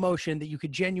full of emotion that you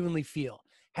could genuinely feel,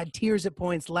 had tears at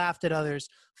points, laughed at others,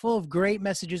 full of great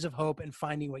messages of hope and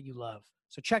finding what you love.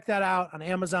 So check that out on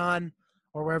Amazon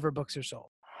or wherever books are sold.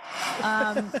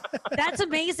 That's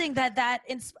amazing that's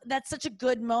such a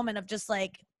good moment of just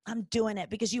like, I'm doing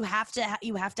it, because you have to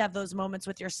have those moments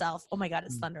with yourself. Oh my God,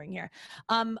 it's thundering here.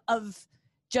 Of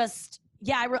just,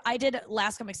 yeah, I did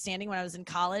Last Comic Standing when I was in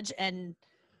college, and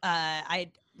I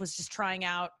was just trying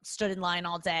out, stood in line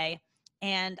all day,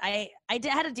 and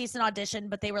had a decent audition,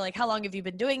 but they were like, how long have you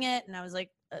been doing it? And I was like,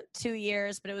 2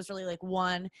 years, but it was really like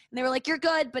 1. And they were like, you're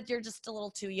good, but you're just a little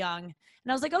too young. And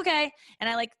I was like, okay. And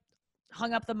I like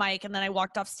hung up the mic, and then I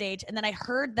walked off stage, and then I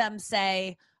heard them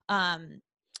say,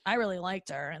 I really liked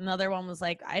her. And the other one was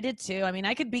like, I did too. I mean,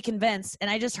 I could be convinced. And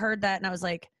I just heard that, and I was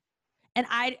like, and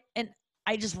I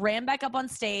just ran back up on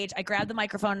stage. I grabbed the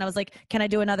microphone, and I was like, can I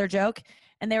do another joke?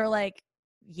 And they were like,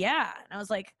 yeah. And I was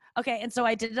like, okay. And so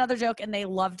I did another joke, and they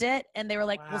loved it. And they were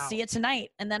like, we'll see you tonight.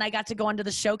 And then I got to go onto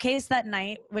the showcase that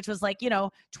night, which was like,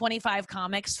 25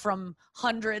 comics from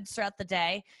hundreds throughout the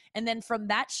day. And then from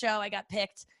that show, I got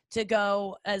picked to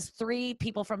go as 3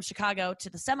 people from Chicago to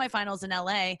the semifinals in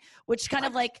LA, which kind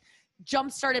of like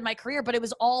jump-started my career. But it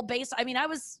was all based, I mean, I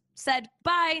was said,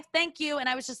 bye, thank you. And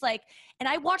I was just like, and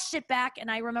I watched it back,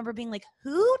 and I remember being like,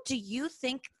 who do you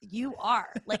think you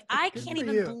are? Like, I can't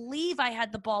even believe I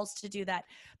had the balls to do that.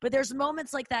 But there's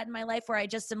moments like that in my life where I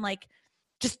just am like,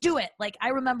 just do it. Like, I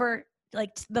remember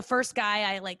like the first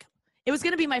guy it was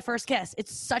going to be my first kiss.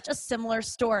 It's such a similar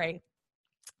story.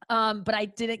 But I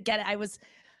didn't get it.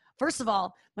 First of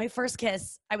all, my first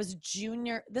kiss, I was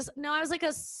I was like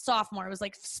a sophomore. It was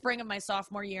like spring of my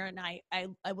sophomore year. And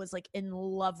I was like in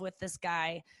love with this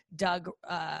guy, Doug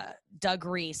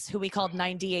Reese, who we called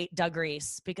 98 Doug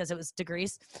Reese because it was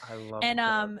degrees. I love and,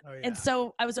 that. And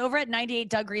so I was over at 98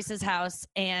 Doug Reese's house,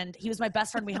 and he was my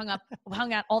best friend. We hung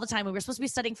out all the time. We were supposed to be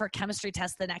studying for a chemistry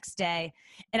test the next day.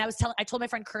 And I told my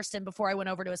friend Kirsten before I went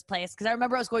over to his place, because I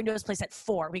remember I was going to his place at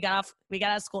 4. We got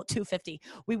out of school at 2:50.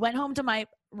 We went home to my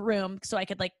room so I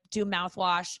could like do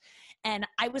mouthwash, and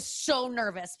I was so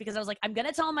nervous because I was like, I'm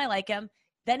gonna tell him I like him,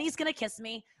 then he's gonna kiss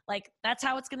me, like that's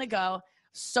how it's gonna go.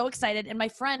 So excited. And my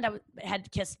friend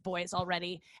had kissed boys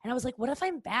already, and I was like, what if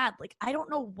I'm bad? Like, I don't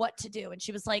know what to do. And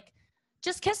she was like,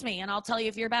 just kiss me and I'll tell you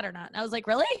if you're bad or not. And I was like,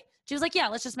 really? She was like, yeah,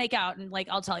 let's just make out, and like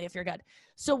I'll tell you if you're good.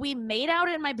 So we made out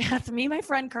in my bathroom. Me and my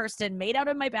friend Kirsten made out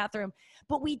in my bathroom,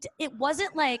 but it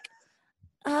wasn't like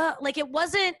it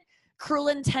wasn't cruel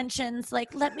intentions,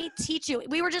 like, let me teach you.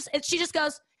 We were just, she just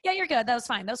goes, yeah, you're good. That was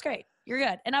fine. That was great. You're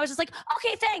good. And I was just like,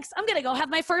 okay, thanks. I'm going to go have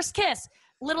my first kiss.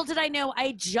 Little did I know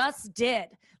I just did.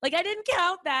 Like, I didn't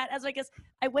count that as my kiss.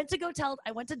 I went to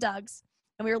Doug's,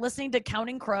 and we were listening to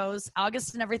Counting Crows,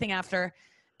 August and Everything After.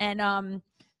 And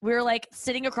we were like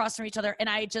sitting across from each other. And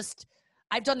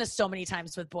I've done this so many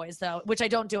times with boys, though, which I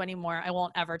don't do anymore. I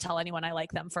won't ever tell anyone I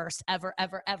like them first, ever,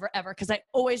 ever, ever, ever, because I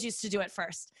always used to do it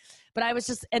first. But I was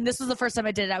just, and this was the first time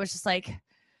I did it, I was just like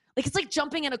it's like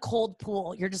jumping in a cold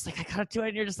pool. You're just like, I gotta do it.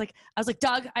 And you're just like, I was like,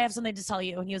 Doug, I have something to tell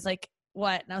you. And he was like,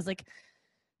 what? And I was like,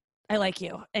 I like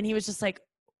you. And he was just like,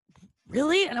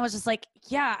 really? And I was just like,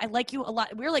 yeah, I like you a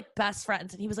lot. We were like best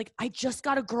friends. And he was like, I just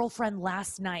got a girlfriend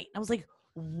last night. And I was like,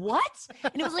 what?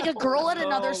 And it was like a girl at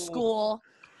another school.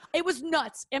 It was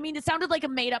nuts. I mean, it sounded like a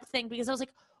made up thing because I was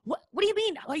like, what do you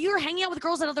mean? Well, you were hanging out with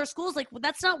girls at other schools? Like,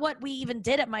 that's not what we even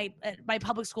did at my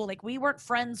public school. Like, we weren't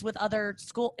friends with other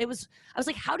school. I was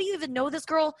like, how do you even know this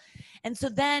girl? And so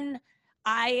then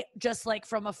I just like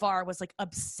from afar was like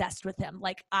obsessed with him.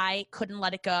 Like, I couldn't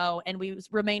let it go. And we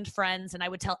remained friends. And I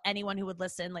would tell anyone who would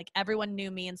listen, like everyone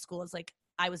knew me in school as like,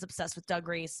 I was obsessed with Doug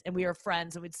Reese, and we were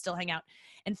friends, and we'd still hang out.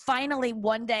 And finally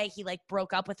one day he like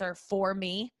broke up with her for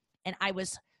me. And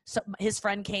so his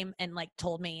friend came and like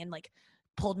told me and like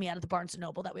pulled me out of the Barnes &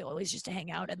 Noble that we always used to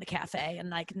hang out in the cafe and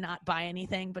like not buy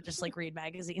anything, but just like read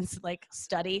magazines, like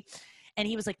study. And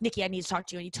he was like, Nikki, I need to talk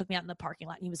to you. And he took me out in the parking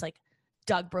lot, and he was like,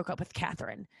 Doug broke up with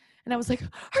Catherine. And I was like,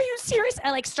 are you serious? I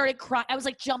like started crying. I was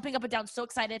like jumping up and down, so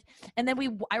excited. And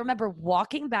then I remember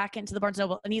walking back into the Barnes &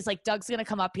 Noble, and he's like, Doug's going to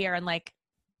come up here and like,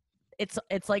 it's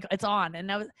like, it's on.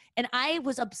 And I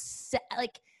was upset.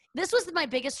 Like, this was my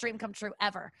biggest dream come true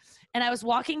ever. And I was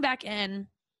walking back in,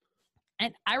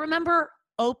 and I remember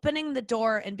opening the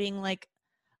door and being like,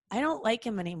 I don't like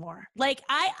him anymore. Like,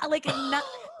 not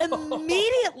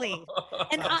immediately.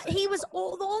 And he was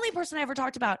the only person I ever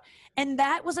talked about. And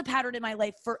that was a pattern in my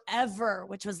life forever,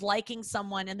 which was liking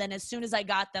someone. And then as soon as I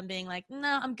got them, being like,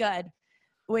 no, I'm good.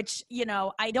 Which,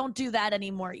 I don't do that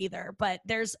anymore either. But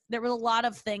there were a lot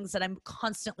of things that I'm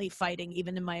constantly fighting,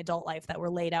 even in my adult life, that were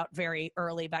laid out very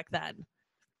early back then.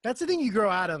 That's the thing you grow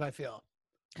out of, I feel.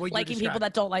 Liking people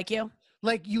that don't like you?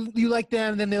 Like, you like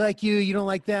them, then they like you. You don't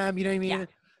like them. You know what I mean? Yeah.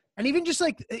 And even just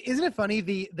like, isn't it funny?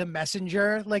 The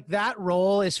messenger, like that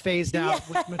role is phased out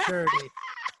with maturity.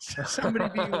 Somebody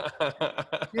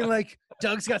being like,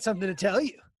 Doug's got something to tell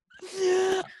you.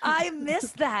 I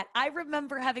miss that. I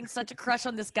remember having such a crush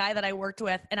on this guy that I worked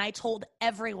with, and I told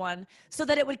everyone so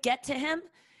that it would get to him.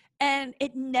 And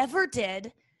it never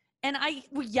did. And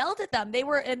we yelled at them. They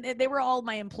were all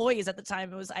my employees at the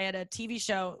time. I had a TV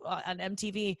show on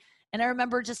MTV, and I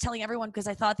remember just telling everyone because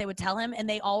I thought they would tell him, and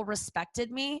they all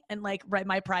respected me and like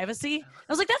my privacy. I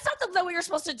was like, that's not what you're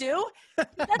supposed to do.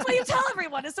 That's what you tell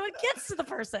everyone, is so it gets to the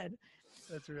person.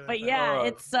 That's really. But funny.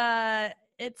 yeah,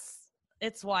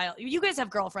 it's wild. You guys have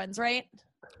girlfriends, right?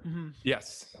 Mm-hmm.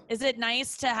 Yes. Is it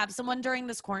nice to have someone during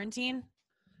this quarantine?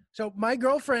 So my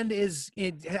girlfriend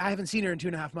I haven't seen her in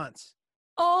 2.5 months.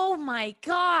 Oh my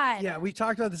God. Yeah, we've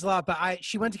talked about this a lot, but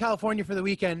she went to California for the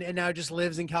weekend and now just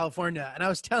lives in California. And I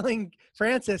was telling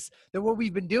Francis that what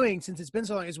we've been doing since it's been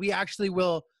so long is we actually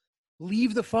will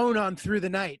leave the phone on through the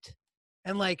night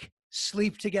and like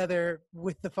sleep together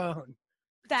with the phone.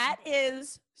 That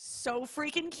is so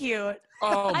freaking cute.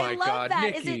 Oh my I love God,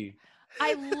 that. Nikki.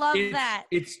 I love that.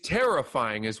 It's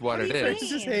terrifying is what it is. Francis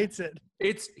just hates it.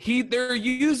 They're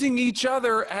using each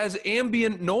other as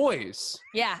ambient noise.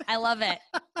 Yeah, I love it.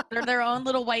 They're their own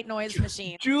little white noise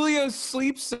machine. Julia's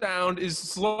sleep sound is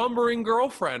slumbering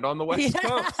girlfriend on the West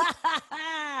Coast.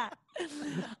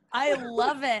 I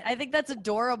love it. I think that's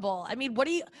adorable. I mean,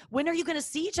 when are you going to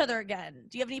see each other again?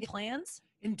 Do you have any plans?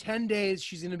 In 10 days,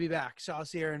 she's going to be back. So I'll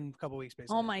see her in a couple weeks,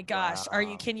 basically. Oh my gosh. Wow.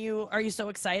 Are you so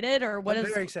excited, or what I'm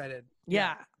is? very excited.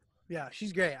 Yeah. Yeah,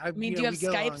 she's great. I mean, do you have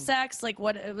Skype sex? Like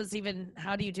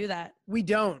how do you do that? We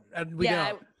don't. We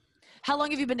don't. How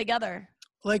long have you been together?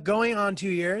 Like going on 2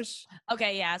 years.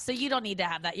 Okay, yeah. So you don't need to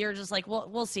have that. You're just like,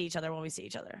 we'll see each other when we see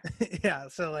each other. Yeah.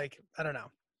 So like, I don't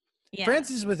know. Yeah.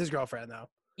 Francis is with his girlfriend though.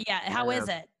 Yeah. How is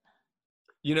it?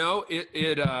 You know,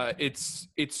 it's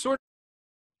sort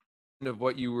of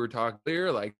what you were talking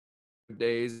earlier, like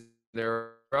days, there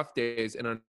are rough days.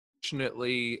 And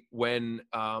unfortunately, when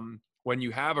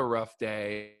you have a rough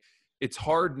day, it's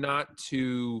hard not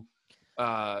to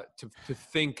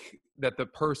think that the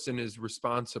person is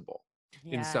responsible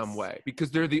in some way,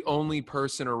 because they're the only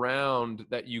person around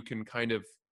that you can kind of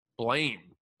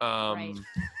blame. Right.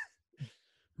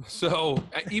 So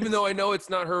even though I know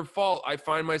it's not her fault, I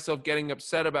find myself getting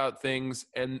upset about things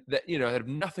and that, have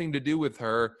nothing to do with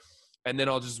her. And then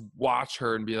I'll just watch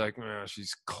her and be like,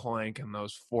 she's clanking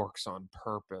those forks on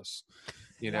purpose,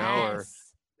 or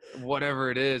whatever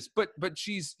it is. But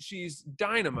she's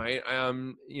dynamite.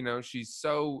 She's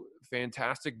so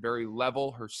fantastic, very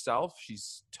level herself.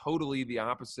 She's totally the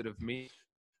opposite of me.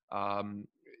 What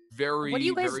do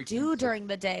you guys do during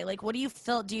the day? Like, what do you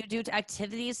feel? Do you do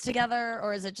activities together,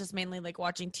 or is it just mainly like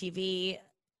watching TV?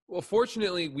 Well,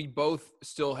 fortunately, we both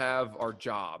still have our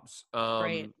jobs.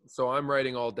 Great. So I'm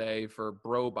writing all day for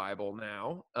Bro Bible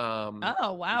now.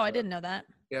 Oh, wow. I didn't know that.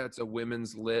 Yeah, it's a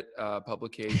women's lit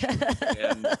publication.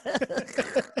 And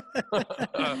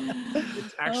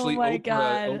it's actually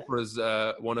Oprah's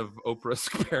one of Oprah's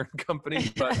parent companies.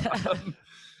 But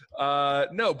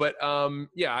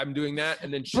yeah, I'm doing that,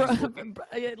 and then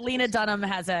Lena Dunham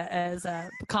has a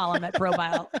column at Bro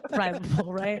Bible,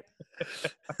 right?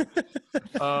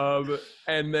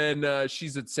 And then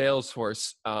she's at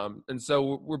Salesforce, and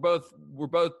so we're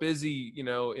both busy, in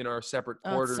our separate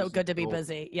quarters. It's so good to be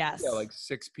busy. Yes. Yeah, like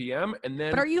 6 p.m. And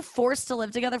then. But are you forced to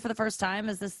live together for the first time?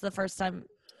 Is this the first time?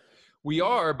 We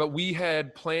are, but we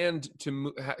had planned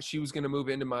to. She was going to move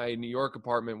into my New York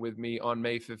apartment with me on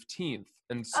May 15th,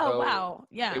 and so wow,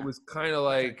 yeah, it was kind of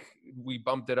like we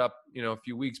bumped it up, a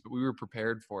few weeks, but we were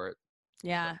prepared for it.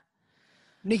 Yeah.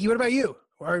 Nikki, what about you?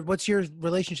 Or what's your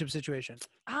relationship situation?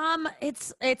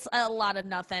 It's a lot of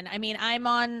nothing. I mean, I'm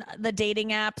on the dating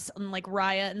apps and like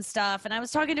Raya and stuff, and I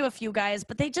was talking to a few guys,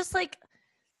 but they just like.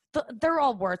 They're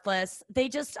all worthless. They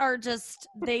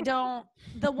don't.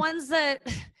 The ones that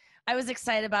I was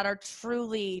excited about are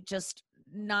truly just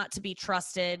not to be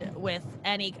trusted with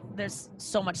any. There's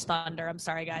so much thunder. I'm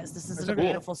sorry, guys. This is a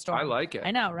beautiful storm. I like it.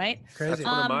 I know, right? Crazy. That's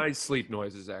one of my sleep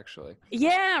noises, actually.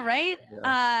 Yeah, right.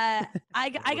 Yeah. I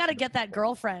got to get that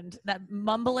girlfriend, that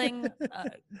mumbling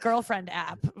girlfriend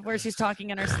app where she's talking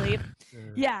in her sleep.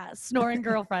 Yeah, snoring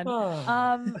girlfriend.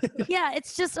 Yeah,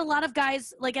 it's just a lot of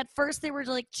guys. Like at first, they were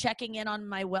like checking in on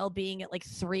my well-being at like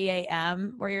 3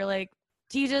 a.m. Where you're like,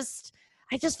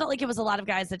 I just felt like it was a lot of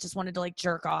guys that just wanted to like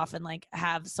jerk off and like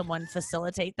have someone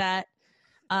facilitate that,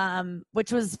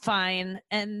 which was fine.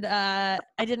 And I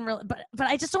didn't really, but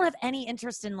I just don't have any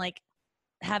interest in like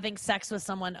having sex with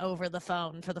someone over the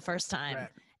phone for the first time. Right.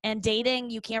 And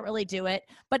dating, you can't really do it.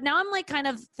 But now I'm like kind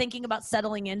of thinking about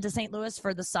settling into St. Louis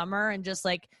for the summer and just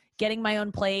like getting my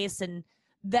own place, and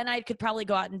then I could probably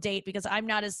go out and date, because I'm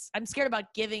scared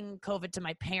about giving COVID to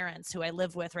my parents who I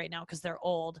live with right now because they're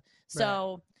old.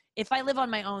 So. Right. If I live on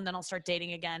my own, then I'll start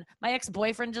dating again. My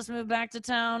ex-boyfriend just moved back to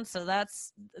town, so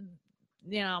that's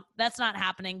that's not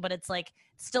happening, but it's like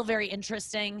still very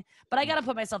interesting. But I got to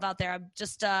put myself out there. I'm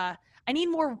just, I need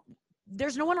more.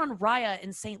 There's no one on Raya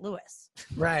in St. Louis.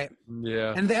 Right.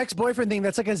 Yeah. And the ex-boyfriend thing,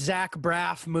 that's like a Zach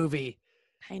Braff movie.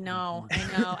 I know.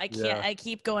 I can't, Yeah. I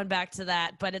keep going back to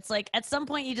that, but it's like at some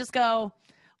point you just go,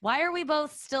 why are we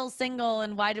both still single?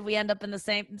 And why did we end up in the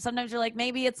same? Sometimes you're like,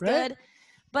 maybe it's Right. good,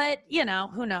 but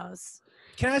who knows?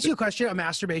 Can I ask you a question, a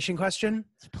masturbation question?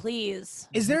 Please.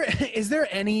 Is there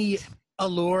any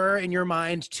allure in your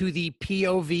mind to the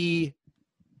POV,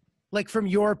 like from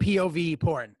your POV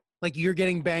porn? Like you're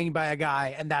getting banged by a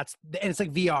guy and it's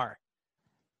like VR.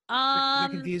 Is that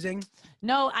confusing?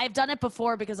 No, I've done it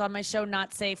before because on my show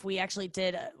Not Safe, we actually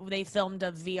they filmed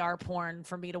a VR porn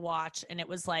for me to watch, and it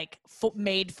was like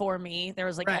made for me. There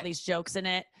was like all these jokes in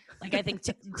it. Like I think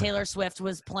Taylor Swift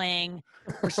was playing,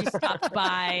 or she stopped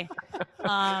by.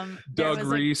 Doug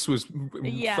Reese was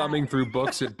thumbing through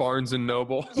books at Barnes and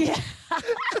Noble. Yeah.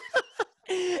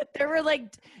 There were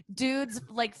like dudes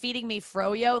like feeding me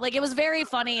froyo. Like it was very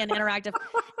funny and interactive.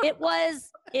 It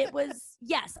was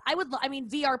yes. I mean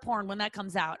VR porn when that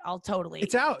comes out, I'll totally.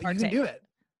 It's out. partake. You can do it.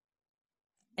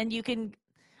 And you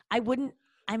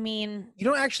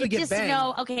don't actually get banged.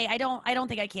 No, okay. I don't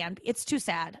think I can. It's too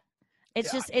sad.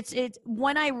 It's just it's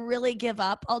when I really give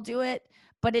up, I'll do it.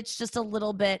 But it's just a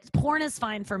little bit. Porn is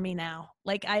fine for me now.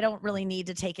 Like I don't really need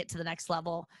to take it to the next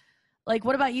level. Like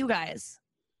what about you guys?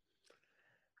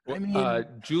 I mean,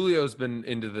 Julio's been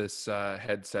into this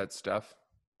headset stuff.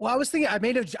 Well, I was thinking,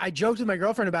 I joked with my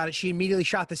girlfriend about it. She immediately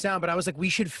shot this down, but I was like, we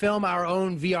should film our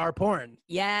own VR porn.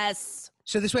 Yes.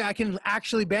 So this way I can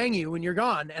actually bang you when you're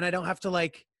gone and I don't have to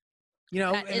like,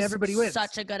 That and is everybody wins.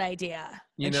 Such a good idea.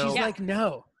 And she's like,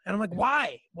 no. And I'm like,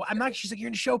 why? Well, she's like, you're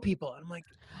going to show people. And I'm like,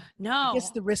 no. I guess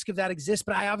the risk of that exists,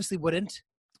 but I obviously wouldn't.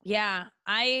 Yeah.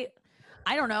 I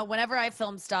don't know. Whenever I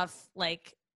film stuff,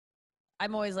 like,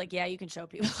 I'm always like, yeah, you can show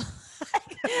people.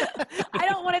 I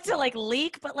don't want it to like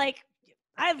leak, but like,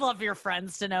 I'd love your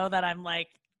friends to know that I'm like,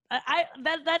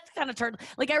 that kind of turned,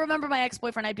 like, I remember my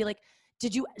ex-boyfriend, I'd be like,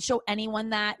 did you show anyone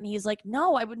that? And he's like,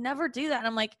 no, I would never do that. And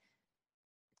I'm like,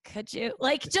 could you?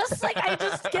 Like, just like, I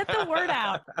just get the word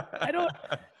out.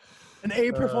 An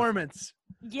A performance.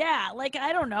 Yeah. Like,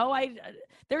 I don't know.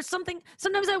 There's something,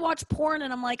 sometimes I watch porn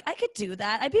and I'm like, I could do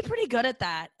that. I'd be pretty good at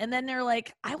that. And then they're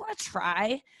like, I want to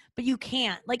try, but you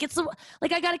can't. Like,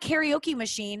 like I got a karaoke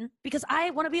machine because I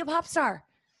want to be a pop star.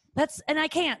 And I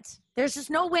can't. There's just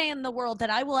no way in the world that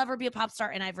I will ever be a pop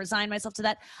star, and I've resigned myself to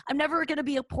that. I'm never going to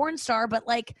be a porn star, but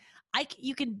like,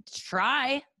 you can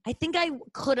try. I think I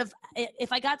could have,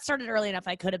 if I got started early enough,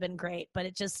 I could have been great, but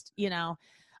it just,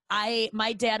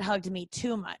 my dad hugged me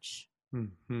too much.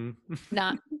 Mm-hmm.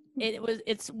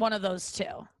 It's one of those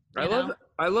two. I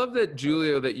love that,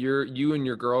 Julio, that you and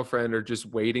your girlfriend are just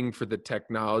waiting for the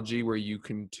technology where you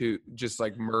can just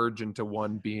like merge into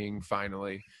one being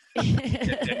finally.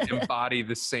 And embody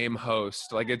the same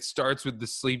host. Like it starts with the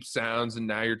sleep sounds and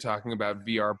now you're talking about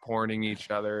VR porning each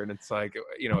other, and it's like,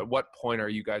 at what point are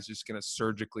you guys just going to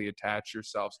surgically attach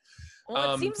yourselves?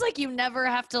 Well, it seems like you never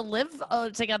have to live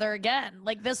together again.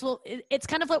 Like it's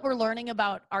kind of what we're learning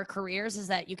about our careers, is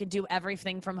that you can do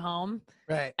everything from home.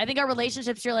 Right. I think our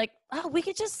relationships, you're like, oh, we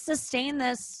could just sustain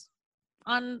this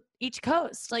on each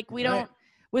coast. Like we don't. Right.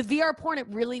 With VR porn, it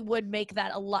really would make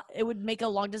that it would make a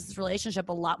long distance relationship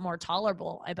a lot more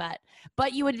tolerable, I bet.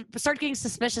 But you would start getting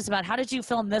suspicious about, how did you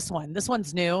film this one? This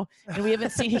one's new and we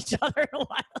haven't seen each other in a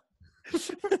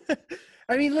while.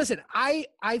 I mean, listen, I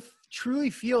truly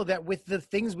feel that with the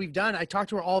things we've done, I talk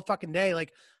to her all fucking day.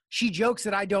 Like she jokes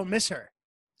that I don't miss her,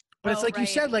 but it's like you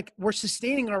said, like we're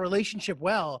sustaining our relationship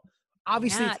well.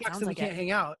 Obviously it sucks that we can't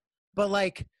hang out, but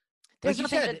like, there's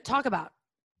like nothing you said, to talk about.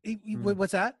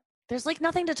 What's that? There's like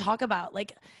nothing to talk about.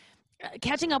 Like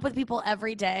catching up with people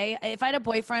every day. If I had a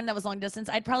boyfriend that was long distance,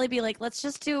 I'd probably be like, let's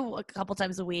just do a couple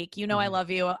times a week. I love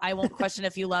you. I won't question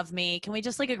if you love me. Can we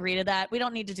just like agree to that? We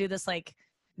don't need to do this like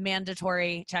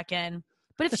mandatory check-in.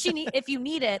 But if you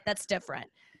need it, that's different.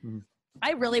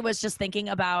 I really was just thinking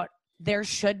about, there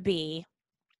should be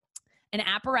an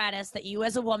apparatus that you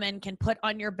as a woman can put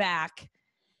on your back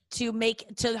to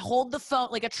hold the phone,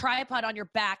 like a tripod on your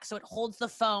back, so it holds the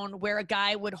phone where a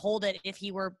guy would hold it if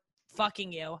he were fucking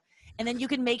you. And then you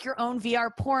can make your own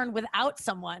VR porn without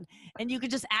someone, and you could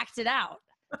just act it out.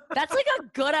 That's like a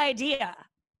good idea.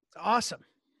 It's awesome.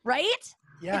 Right?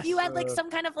 Yes. If you had like some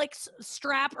kind of like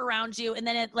strap around you and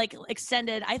then it like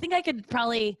extended, I think I could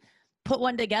probably put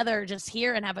one together just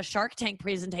here and have a Shark Tank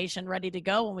presentation ready to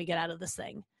go when we get out of this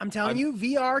thing. I'm telling you,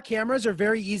 VR cameras are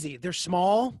very easy. They're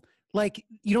small. like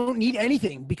you don't need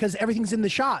anything because everything's in the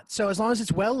shot. So as long as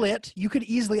it's well lit, you could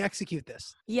easily execute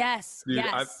this. Yes, Dude,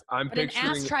 yes. I'm But an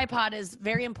picturing ass tripod is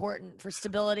very important for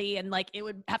stability, and like it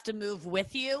would have to move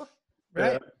with you.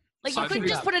 Right? Like you I couldn't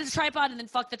think- just put it in a tripod and then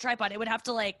fuck the tripod. It would have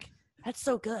to like. That's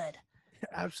so good.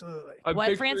 Absolutely.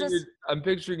 What, Francis? I'm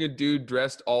picturing a dude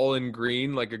dressed all in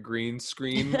green, like a green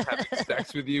screen, having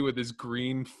sex with you with his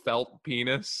green felt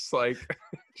penis. Like,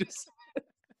 just.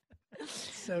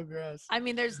 So gross. I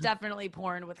mean, there's definitely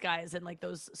porn with guys in like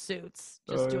those suits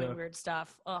just doing weird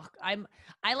stuff. Ugh,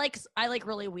 I like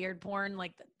really weird porn,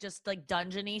 like just like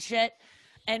dungeony shit.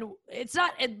 And it's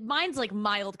not mine's like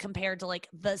mild compared to like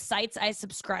the sites I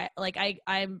subscribe. Like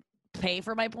I pay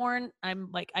for my porn. I'm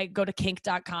like I go to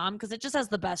kink.com because it just has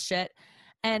the best shit.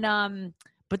 And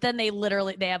but then they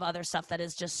have other stuff that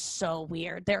is just so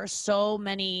weird. There are so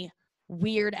many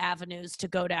weird avenues to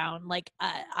go down. Like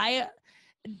have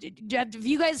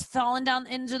you guys fallen down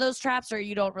into those traps, or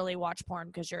you don't really watch porn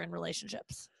because you're in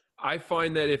relationships? I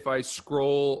find that if I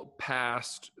scroll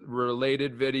past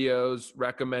related videos,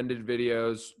 recommended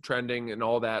videos, trending and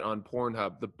all that on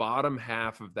Pornhub, the bottom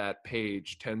half of that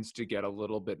page tends to get a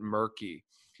little bit murky.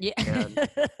 Yeah.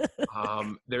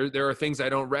 And there are things I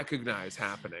don't recognize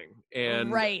happening.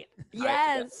 And right.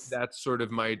 Yes. that's sort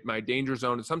of my danger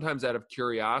zone. And sometimes out of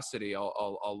curiosity,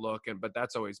 I'll look, but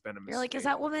that's always been a mistake. You're like, is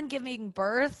that woman giving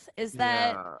birth? Is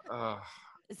that,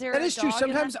 is there That a is true. dog in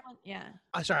that Sometimes, one? Yeah.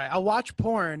 sorry, I'll watch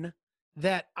porn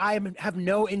that I have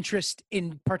no interest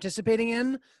in participating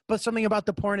in, but something about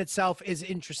the porn itself is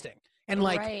interesting and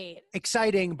like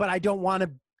exciting, but I don't want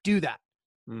to do that.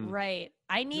 Right.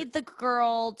 I need the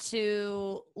girl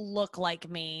to look like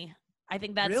me. I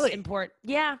think that's Really? important.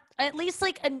 Yeah. At least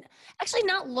like actually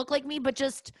not look like me, but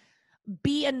just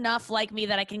be enough like me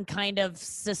that I can kind of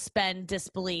suspend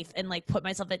disbelief and like put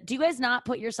myself in. Do you guys not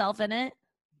put yourself in it?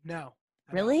 No.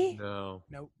 Really? No.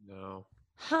 Nope. No.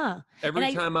 Huh.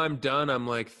 Every time I'm done, I'm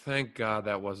like, thank God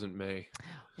that wasn't me.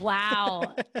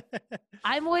 Wow.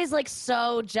 I'm always like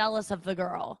so jealous of the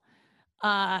girl.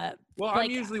 Well, like,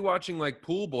 I'm usually watching like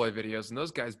pool boy videos, and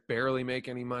those guys barely make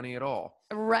any money at all.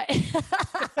 Right.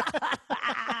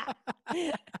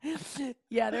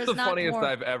 Yeah, there's That's the not funniest more.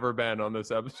 I've ever been on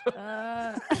this episode.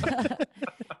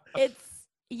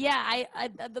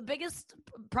 The biggest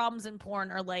problems in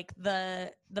porn are like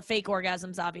the fake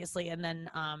orgasms, obviously, and then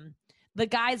the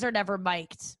guys are never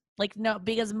mic'd. Like, no,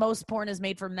 because most porn is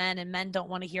made for men and men don't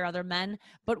want to hear other men,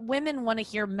 but women want to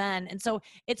hear men. And so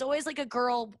it's always like a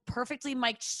girl perfectly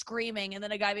mic'd screaming and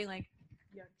then a guy being like,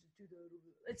 yeah, just do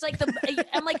that. It's like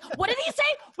I'm like, what did he say?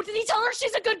 What did he tell her?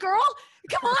 She's a good girl?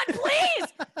 Come on,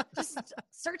 please. Just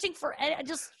searching for,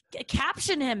 just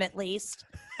caption him at least.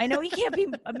 I know maybe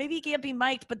he can't be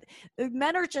mic'd, but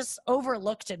men are just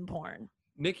overlooked in porn.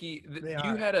 Nikki,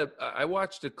 are. I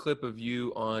watched a clip of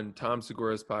you on Tom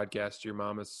Segura's podcast, Your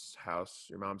Mom's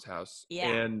House. Yeah.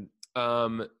 And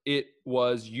it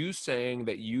was you saying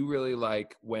that you really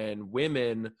like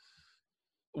when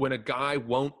a guy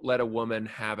won't let a woman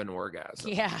have an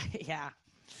orgasm. Yeah.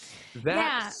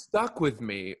 That stuck with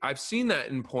me. I've seen that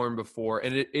in porn before,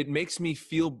 and it makes me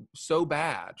feel so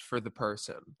bad for the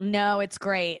person. No, it's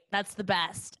great. That's the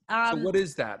best. So what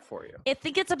is that for you? I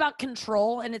think it's about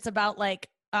control, and it's about like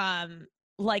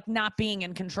not being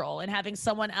in control and having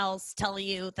someone else tell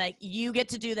you that you get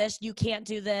to do this, you can't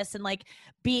do this, and like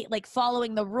be like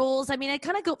following the rules. I mean, it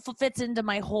kind of fits into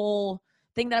my whole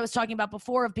thing that I was talking about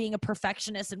before of being a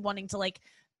perfectionist and wanting to like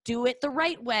do it the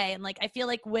right way. And like, I feel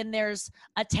like when there's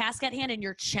a task at hand and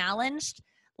you're challenged,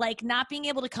 like not being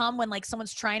able to come when like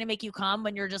someone's trying to make you come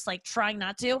when you're just like trying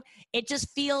not to, it just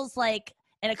feels like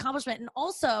an accomplishment. And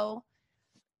also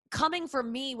coming for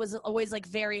me was always like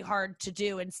very hard to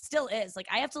do and still is. Like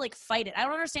I have to like fight it. I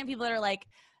don't understand people that are like,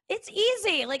 it's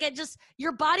easy. Like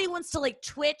your body wants to like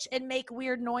twitch and make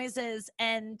weird noises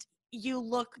and you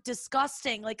look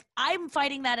disgusting. Like I'm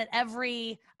fighting that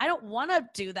I don't want to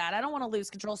do that. I don't want to lose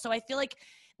control. So I feel like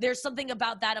there's something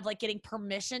about that of like getting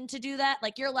permission to do that.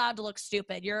 Like you're allowed to look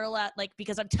stupid. You're allowed, like,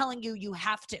 because I'm telling you, you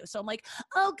have to. So I'm like,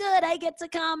 oh good, I get to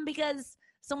come because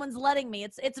someone's letting me.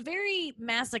 It's very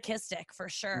masochistic for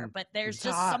sure, but there's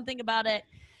just something about it.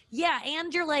 Yeah.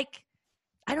 And you're like,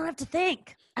 I don't have to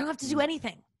think. I don't have to do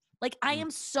anything. Like I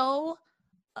am so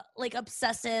like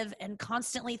obsessive and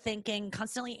constantly thinking,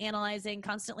 constantly analyzing,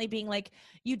 constantly being like,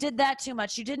 you did that too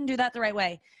much. You didn't do that the right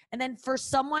way. And then for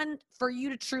you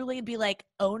to truly be like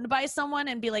owned by someone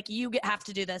and be like, you have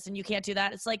to do this and you can't do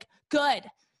that. It's like, good.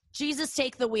 Jesus,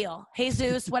 take the wheel.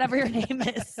 Jesus, whatever your name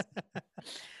is.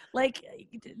 Like,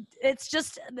 it's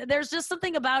just, there's just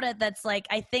something about it that's like,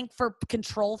 I think for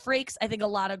control freaks, I think a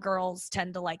lot of girls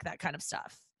tend to like that kind of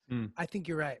stuff. I think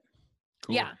you're right.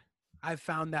 Cool. Yeah. I've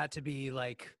found that to be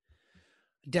like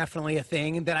definitely a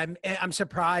thing that I'm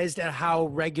surprised at how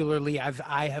regularly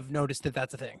I have noticed that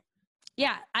that's a thing.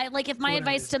 Yeah. I like, if my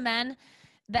advice to men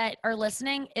that are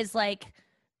listening is like,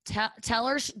 tell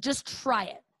her, just try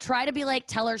it. Try to be like,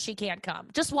 tell her she can't come.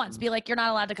 Just once. Be like, you're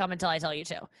not allowed to come until I tell you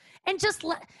to. And just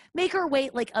make her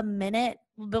wait like a minute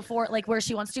before, like where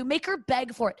she wants to. Make her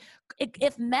beg for it.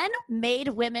 If men made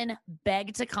women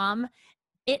beg to come,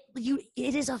 it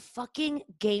is a fucking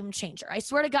game changer. I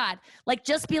swear to God. Like,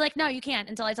 just be like, no, you can't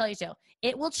until I tell you to.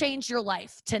 It will change your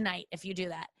life tonight if you do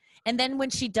that. And then when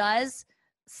she does,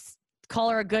 call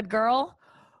her a good girl.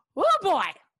 Oh boy.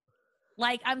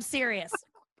 Like, I'm serious.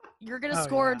 You're going to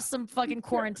score some fucking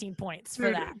quarantine points for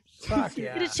that. Fuck yeah.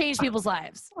 It's going to change people's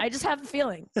lives. I just have a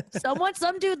feeling.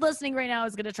 Some dude listening right now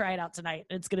is going to try it out tonight.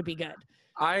 It's going to be good.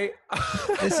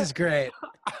 This is great.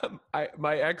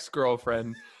 My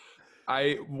ex-girlfriend,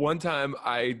 one time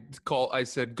I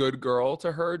said good girl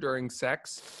to her during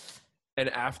sex. And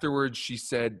afterwards she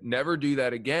said, never do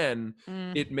that again.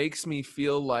 It makes me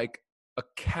feel like a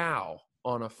cow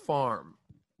on a farm.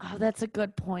 Oh, that's a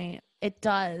good point. It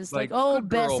does. Like, oh,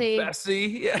 Bessie.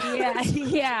 Bessie. Yeah. Yeah.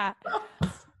 Yeah.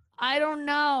 I don't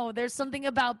know. There's something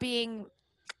about being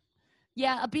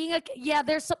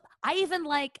there's some,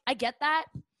 I get that,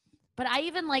 but I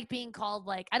even like being called,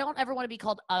 like, I don't ever want to be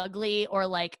called ugly, or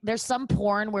like, there's some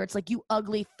porn where it's like, you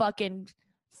ugly fucking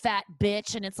fat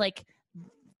bitch. And it's like,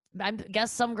 I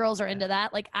guess some girls are into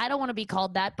that. Like, I don't want to be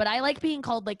called that, but I like being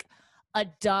called like a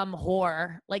dumb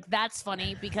whore. Like, that's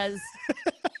funny because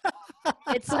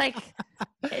it's like,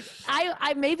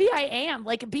 maybe I am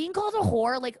like being called a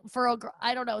whore, like for a girl.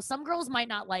 I don't know. Some girls might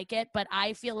not like it, but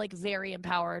I feel like very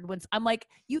empowered when I'm like,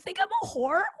 you think I'm a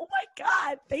whore? Oh my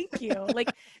God. Thank you.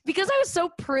 Like, because I was so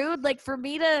prude, like for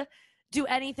me to do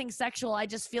anything sexual, I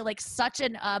just feel like such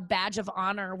a badge of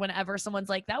honor whenever someone's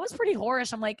like, that was pretty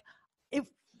whorish. I'm like,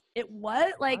 it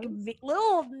was like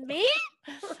little me.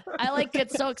 I like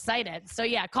get so excited. So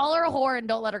yeah, call her a whore and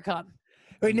don't let her come.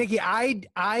 Wait, Nikki,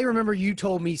 I remember you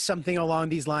told me something along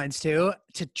these lines too,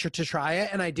 to try it,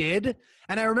 and I did.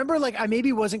 And I remember, like, I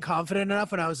maybe wasn't confident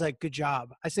enough, and I was like, good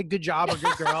job. I said, good job, or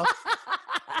good girl.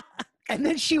 And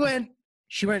then she went,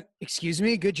 excuse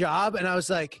me, good job. And I was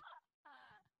like,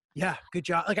 yeah, good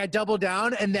job. Like, I doubled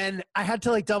down, and then I had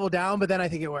to like double down, but then I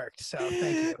think it worked. So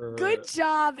thank you. Good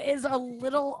job is a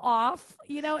little off.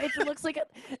 You know, if it looks like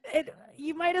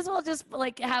you might as well just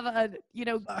like have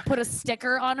put a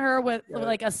sticker on her with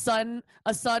like a sun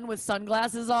with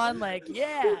sunglasses on. Like,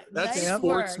 yeah, that's nice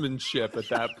sportsmanship work.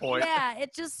 At that point. Yeah,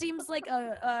 it just seems like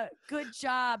a good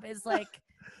job is like,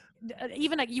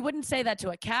 even like, you wouldn't say that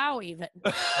to a cow even.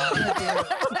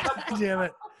 Damn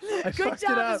it. Good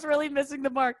job is really missing the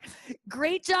mark.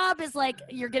 Great job is like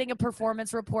you're getting a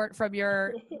performance report from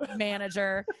your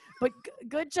manager. But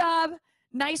good job,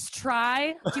 nice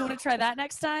try. Do you want to try that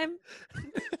next time?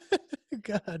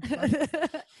 God.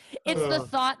 It's the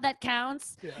thought that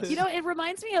counts. Yes. You know, it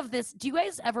reminds me of this. Do you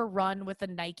guys ever run with the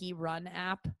Nike Run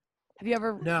app? Have you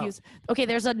ever used? Okay,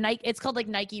 there's a Nike. It's called like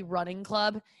Nike Running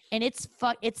Club, and it's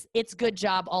good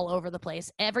job all over the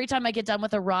place. Every time I get done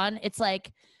with a run, it's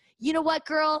like, you know what,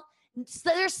 girl?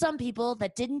 There's some people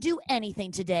that didn't do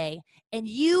anything today, and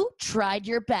you tried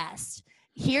your best.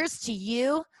 Here's to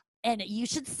you, and you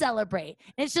should celebrate.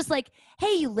 And it's just like,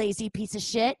 hey, you lazy piece of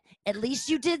shit. At least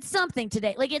you did something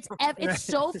today. Like, it's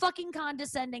so fucking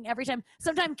condescending every time.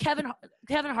 Sometimes Kevin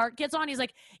Hart gets on. He's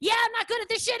like, yeah, I'm not good at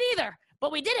this shit either,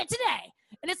 but we did it today.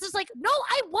 And it's just like, no,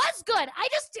 I was good. I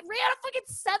just ran a fucking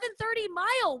 7:30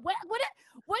 mile. What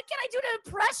can I do to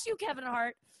impress you, Kevin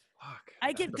Hart? Fuck,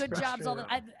 I get good jobs all the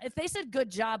time. If they said good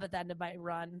job at the end of my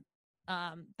run,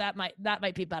 that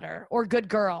might be better. Or good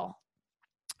girl.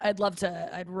 I'd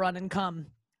run and come.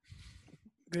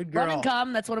 Good girl. Run and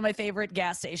come. That's one of my favorite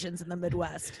gas stations in the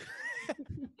Midwest.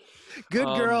 Good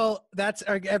girl. That's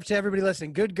to everybody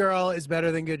listening. Good girl is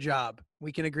better than good job.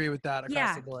 We can agree with that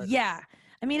across the board. Yeah.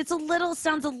 I mean,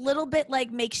 sounds a little bit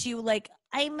like, makes you like,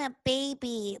 I'm a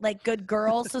baby, like good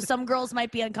girl. So some girls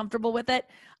might be uncomfortable with it.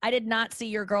 I did not see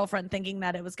your girlfriend thinking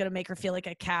that it was going to make her feel like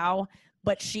a cow,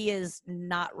 but she is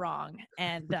not wrong.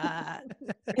 And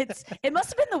it must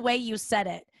have been the way you said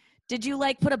it. Did you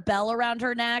like put a bell around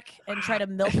her neck and try to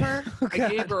milk her?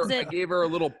 I gave her a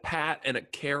little pat and a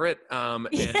carrot. And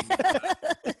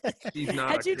she's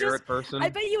not a carrot person. I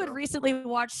bet you had recently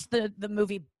watched the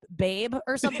movie Babe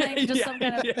or something. Just some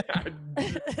kind of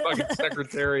fucking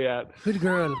secretariat. Good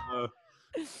girl.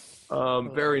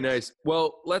 Very nice.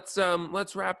 Well, let's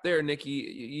wrap there, Nikki.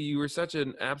 You were such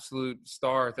an absolute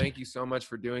star. Thank you so much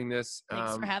for doing this.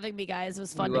 Thanks for having me, guys. It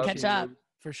was fun to catch up.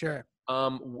 For sure.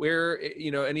 Where,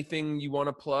 anything you want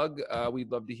to plug,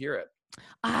 we'd love to hear it.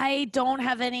 I don't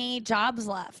have any jobs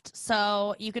left.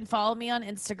 So you can follow me on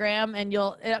Instagram and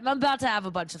I'm about to have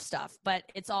a bunch of stuff, but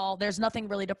there's nothing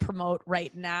really to promote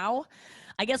right now.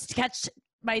 I guess to catch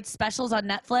my specials on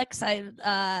Netflix,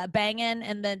 Bangin',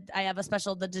 and then I have a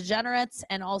special, The Degenerates,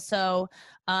 and also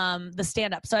the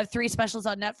Stand Up. So I have 3 specials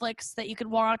on Netflix that you can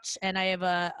watch, and I have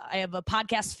a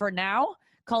podcast for now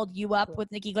called You Up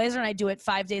with Nikki Glaser, and I do it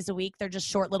 5 days a week. They're just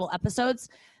short little episodes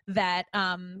that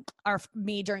are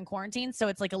me during quarantine. So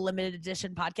it's like a limited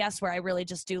edition podcast where I really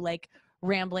just do like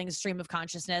rambling stream of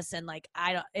consciousness, and like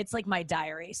it's like my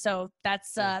diary. So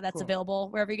that's cool. available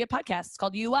wherever you get podcasts. It's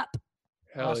called You Up.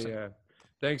 Hell Awesome. yeah.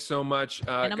 Thanks so much.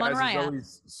 And I'm guys, on Raya. as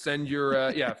always, send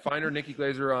your, find her, Nikki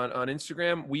Glaser, on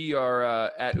Instagram. We are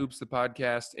at Oops the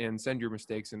Podcast, and send your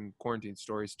mistakes and quarantine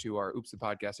stories to our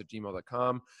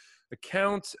oopsthepodcast@gmail.com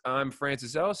account. I'm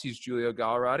Francis Ellis. He's Giulio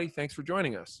Gallerati. Thanks for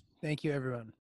joining us. Thank you, everyone.